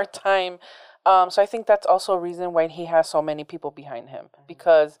really our time. So I think that's also a reason why he has so many people behind him,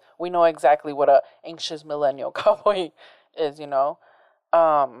 because we know exactly what a anxious millennial cowboy is. Damn,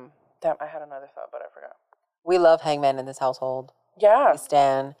 I had another thought, but I forgot. We love Hangman in this household. Yeah. We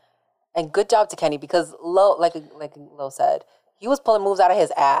stan. And good job to Kenny, because Lo, like Lo said, he was pulling moves out of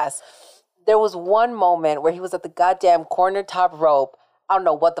his ass. There was one moment where he was at the goddamn corner top rope. I don't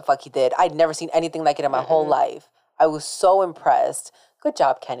know what the fuck he did. I'd never seen anything like it in my whole life. I was so impressed. Good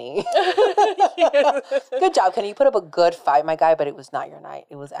job, Kenny. Good job, Kenny. You put up a good fight, my guy, but it was not your night.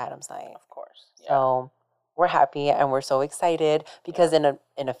 It was Adam's night. Of course. Yeah. So we're happy and we're so excited because in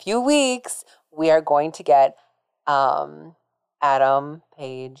a few weeks, we are going to get Adam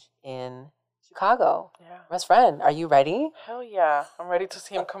Page in Chicago. Yeah. Best friend, are you ready? Hell yeah. I'm ready to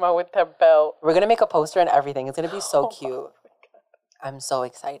see him come out with that belt. We're going to make a poster and everything. It's going to be so cute. I'm so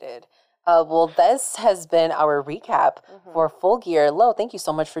excited. Well, this has been our recap for Full Gear. Lo, thank you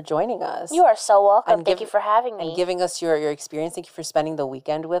so much for joining us. You are so welcome. Thank you for having me. And giving us your experience. Thank you for spending the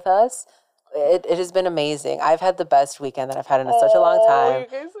weekend with us. It has been amazing. I've had the best weekend that I've had in such a long time.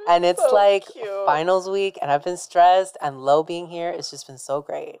 And it's so like cute. Finals week, and I've been stressed, and Lo being here, it's just been so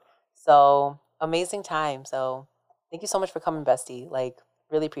great. So, amazing time. So, thank you so much for coming, bestie. Like,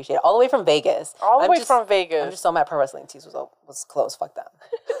 really appreciate it. All the way from Vegas. From Vegas. I'm just so mad Pro Wrestling Tees was closed. Fuck them.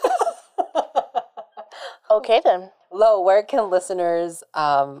 Okay, then. Lo, where can listeners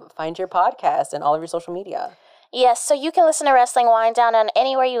find your podcast and all of your social media? Yes, so you can listen to Wrestling Wind Down on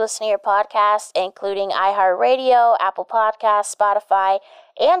anywhere you listen to your podcast, including iHeartRadio, Apple Podcasts, Spotify,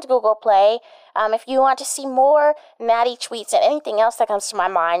 and Google Play. If you want to see more natty tweets and anything else that comes to my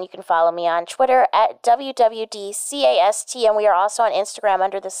mind, you can follow me on Twitter at WWDCAST, and we are also on Instagram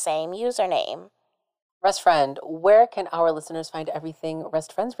under the same username. Rest Friend, where can our listeners find everything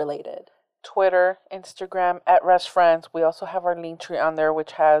Rest Friends related? Twitter, Instagram, at Rest Friends. We also have our link tree on there,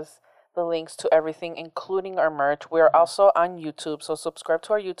 which has the links to everything, including our merch. We are also on YouTube, so subscribe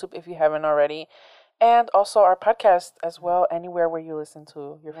to our YouTube if you haven't already. And also our podcast as well, anywhere where you listen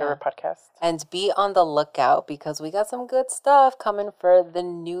to your favorite podcast. And be on the lookout because we got some good stuff coming for the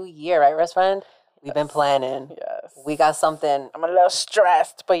new year, right, best friend? We've been planning. Yes. We got something. I'm a little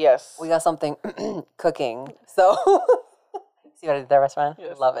stressed, but yes. We got something cooking. So, see what I did there, best friend?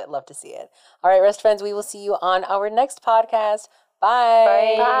 Yes. Love it. Love to see it. All right, rest friends, we will see you on our next podcast.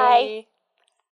 Bye. Bye. Bye.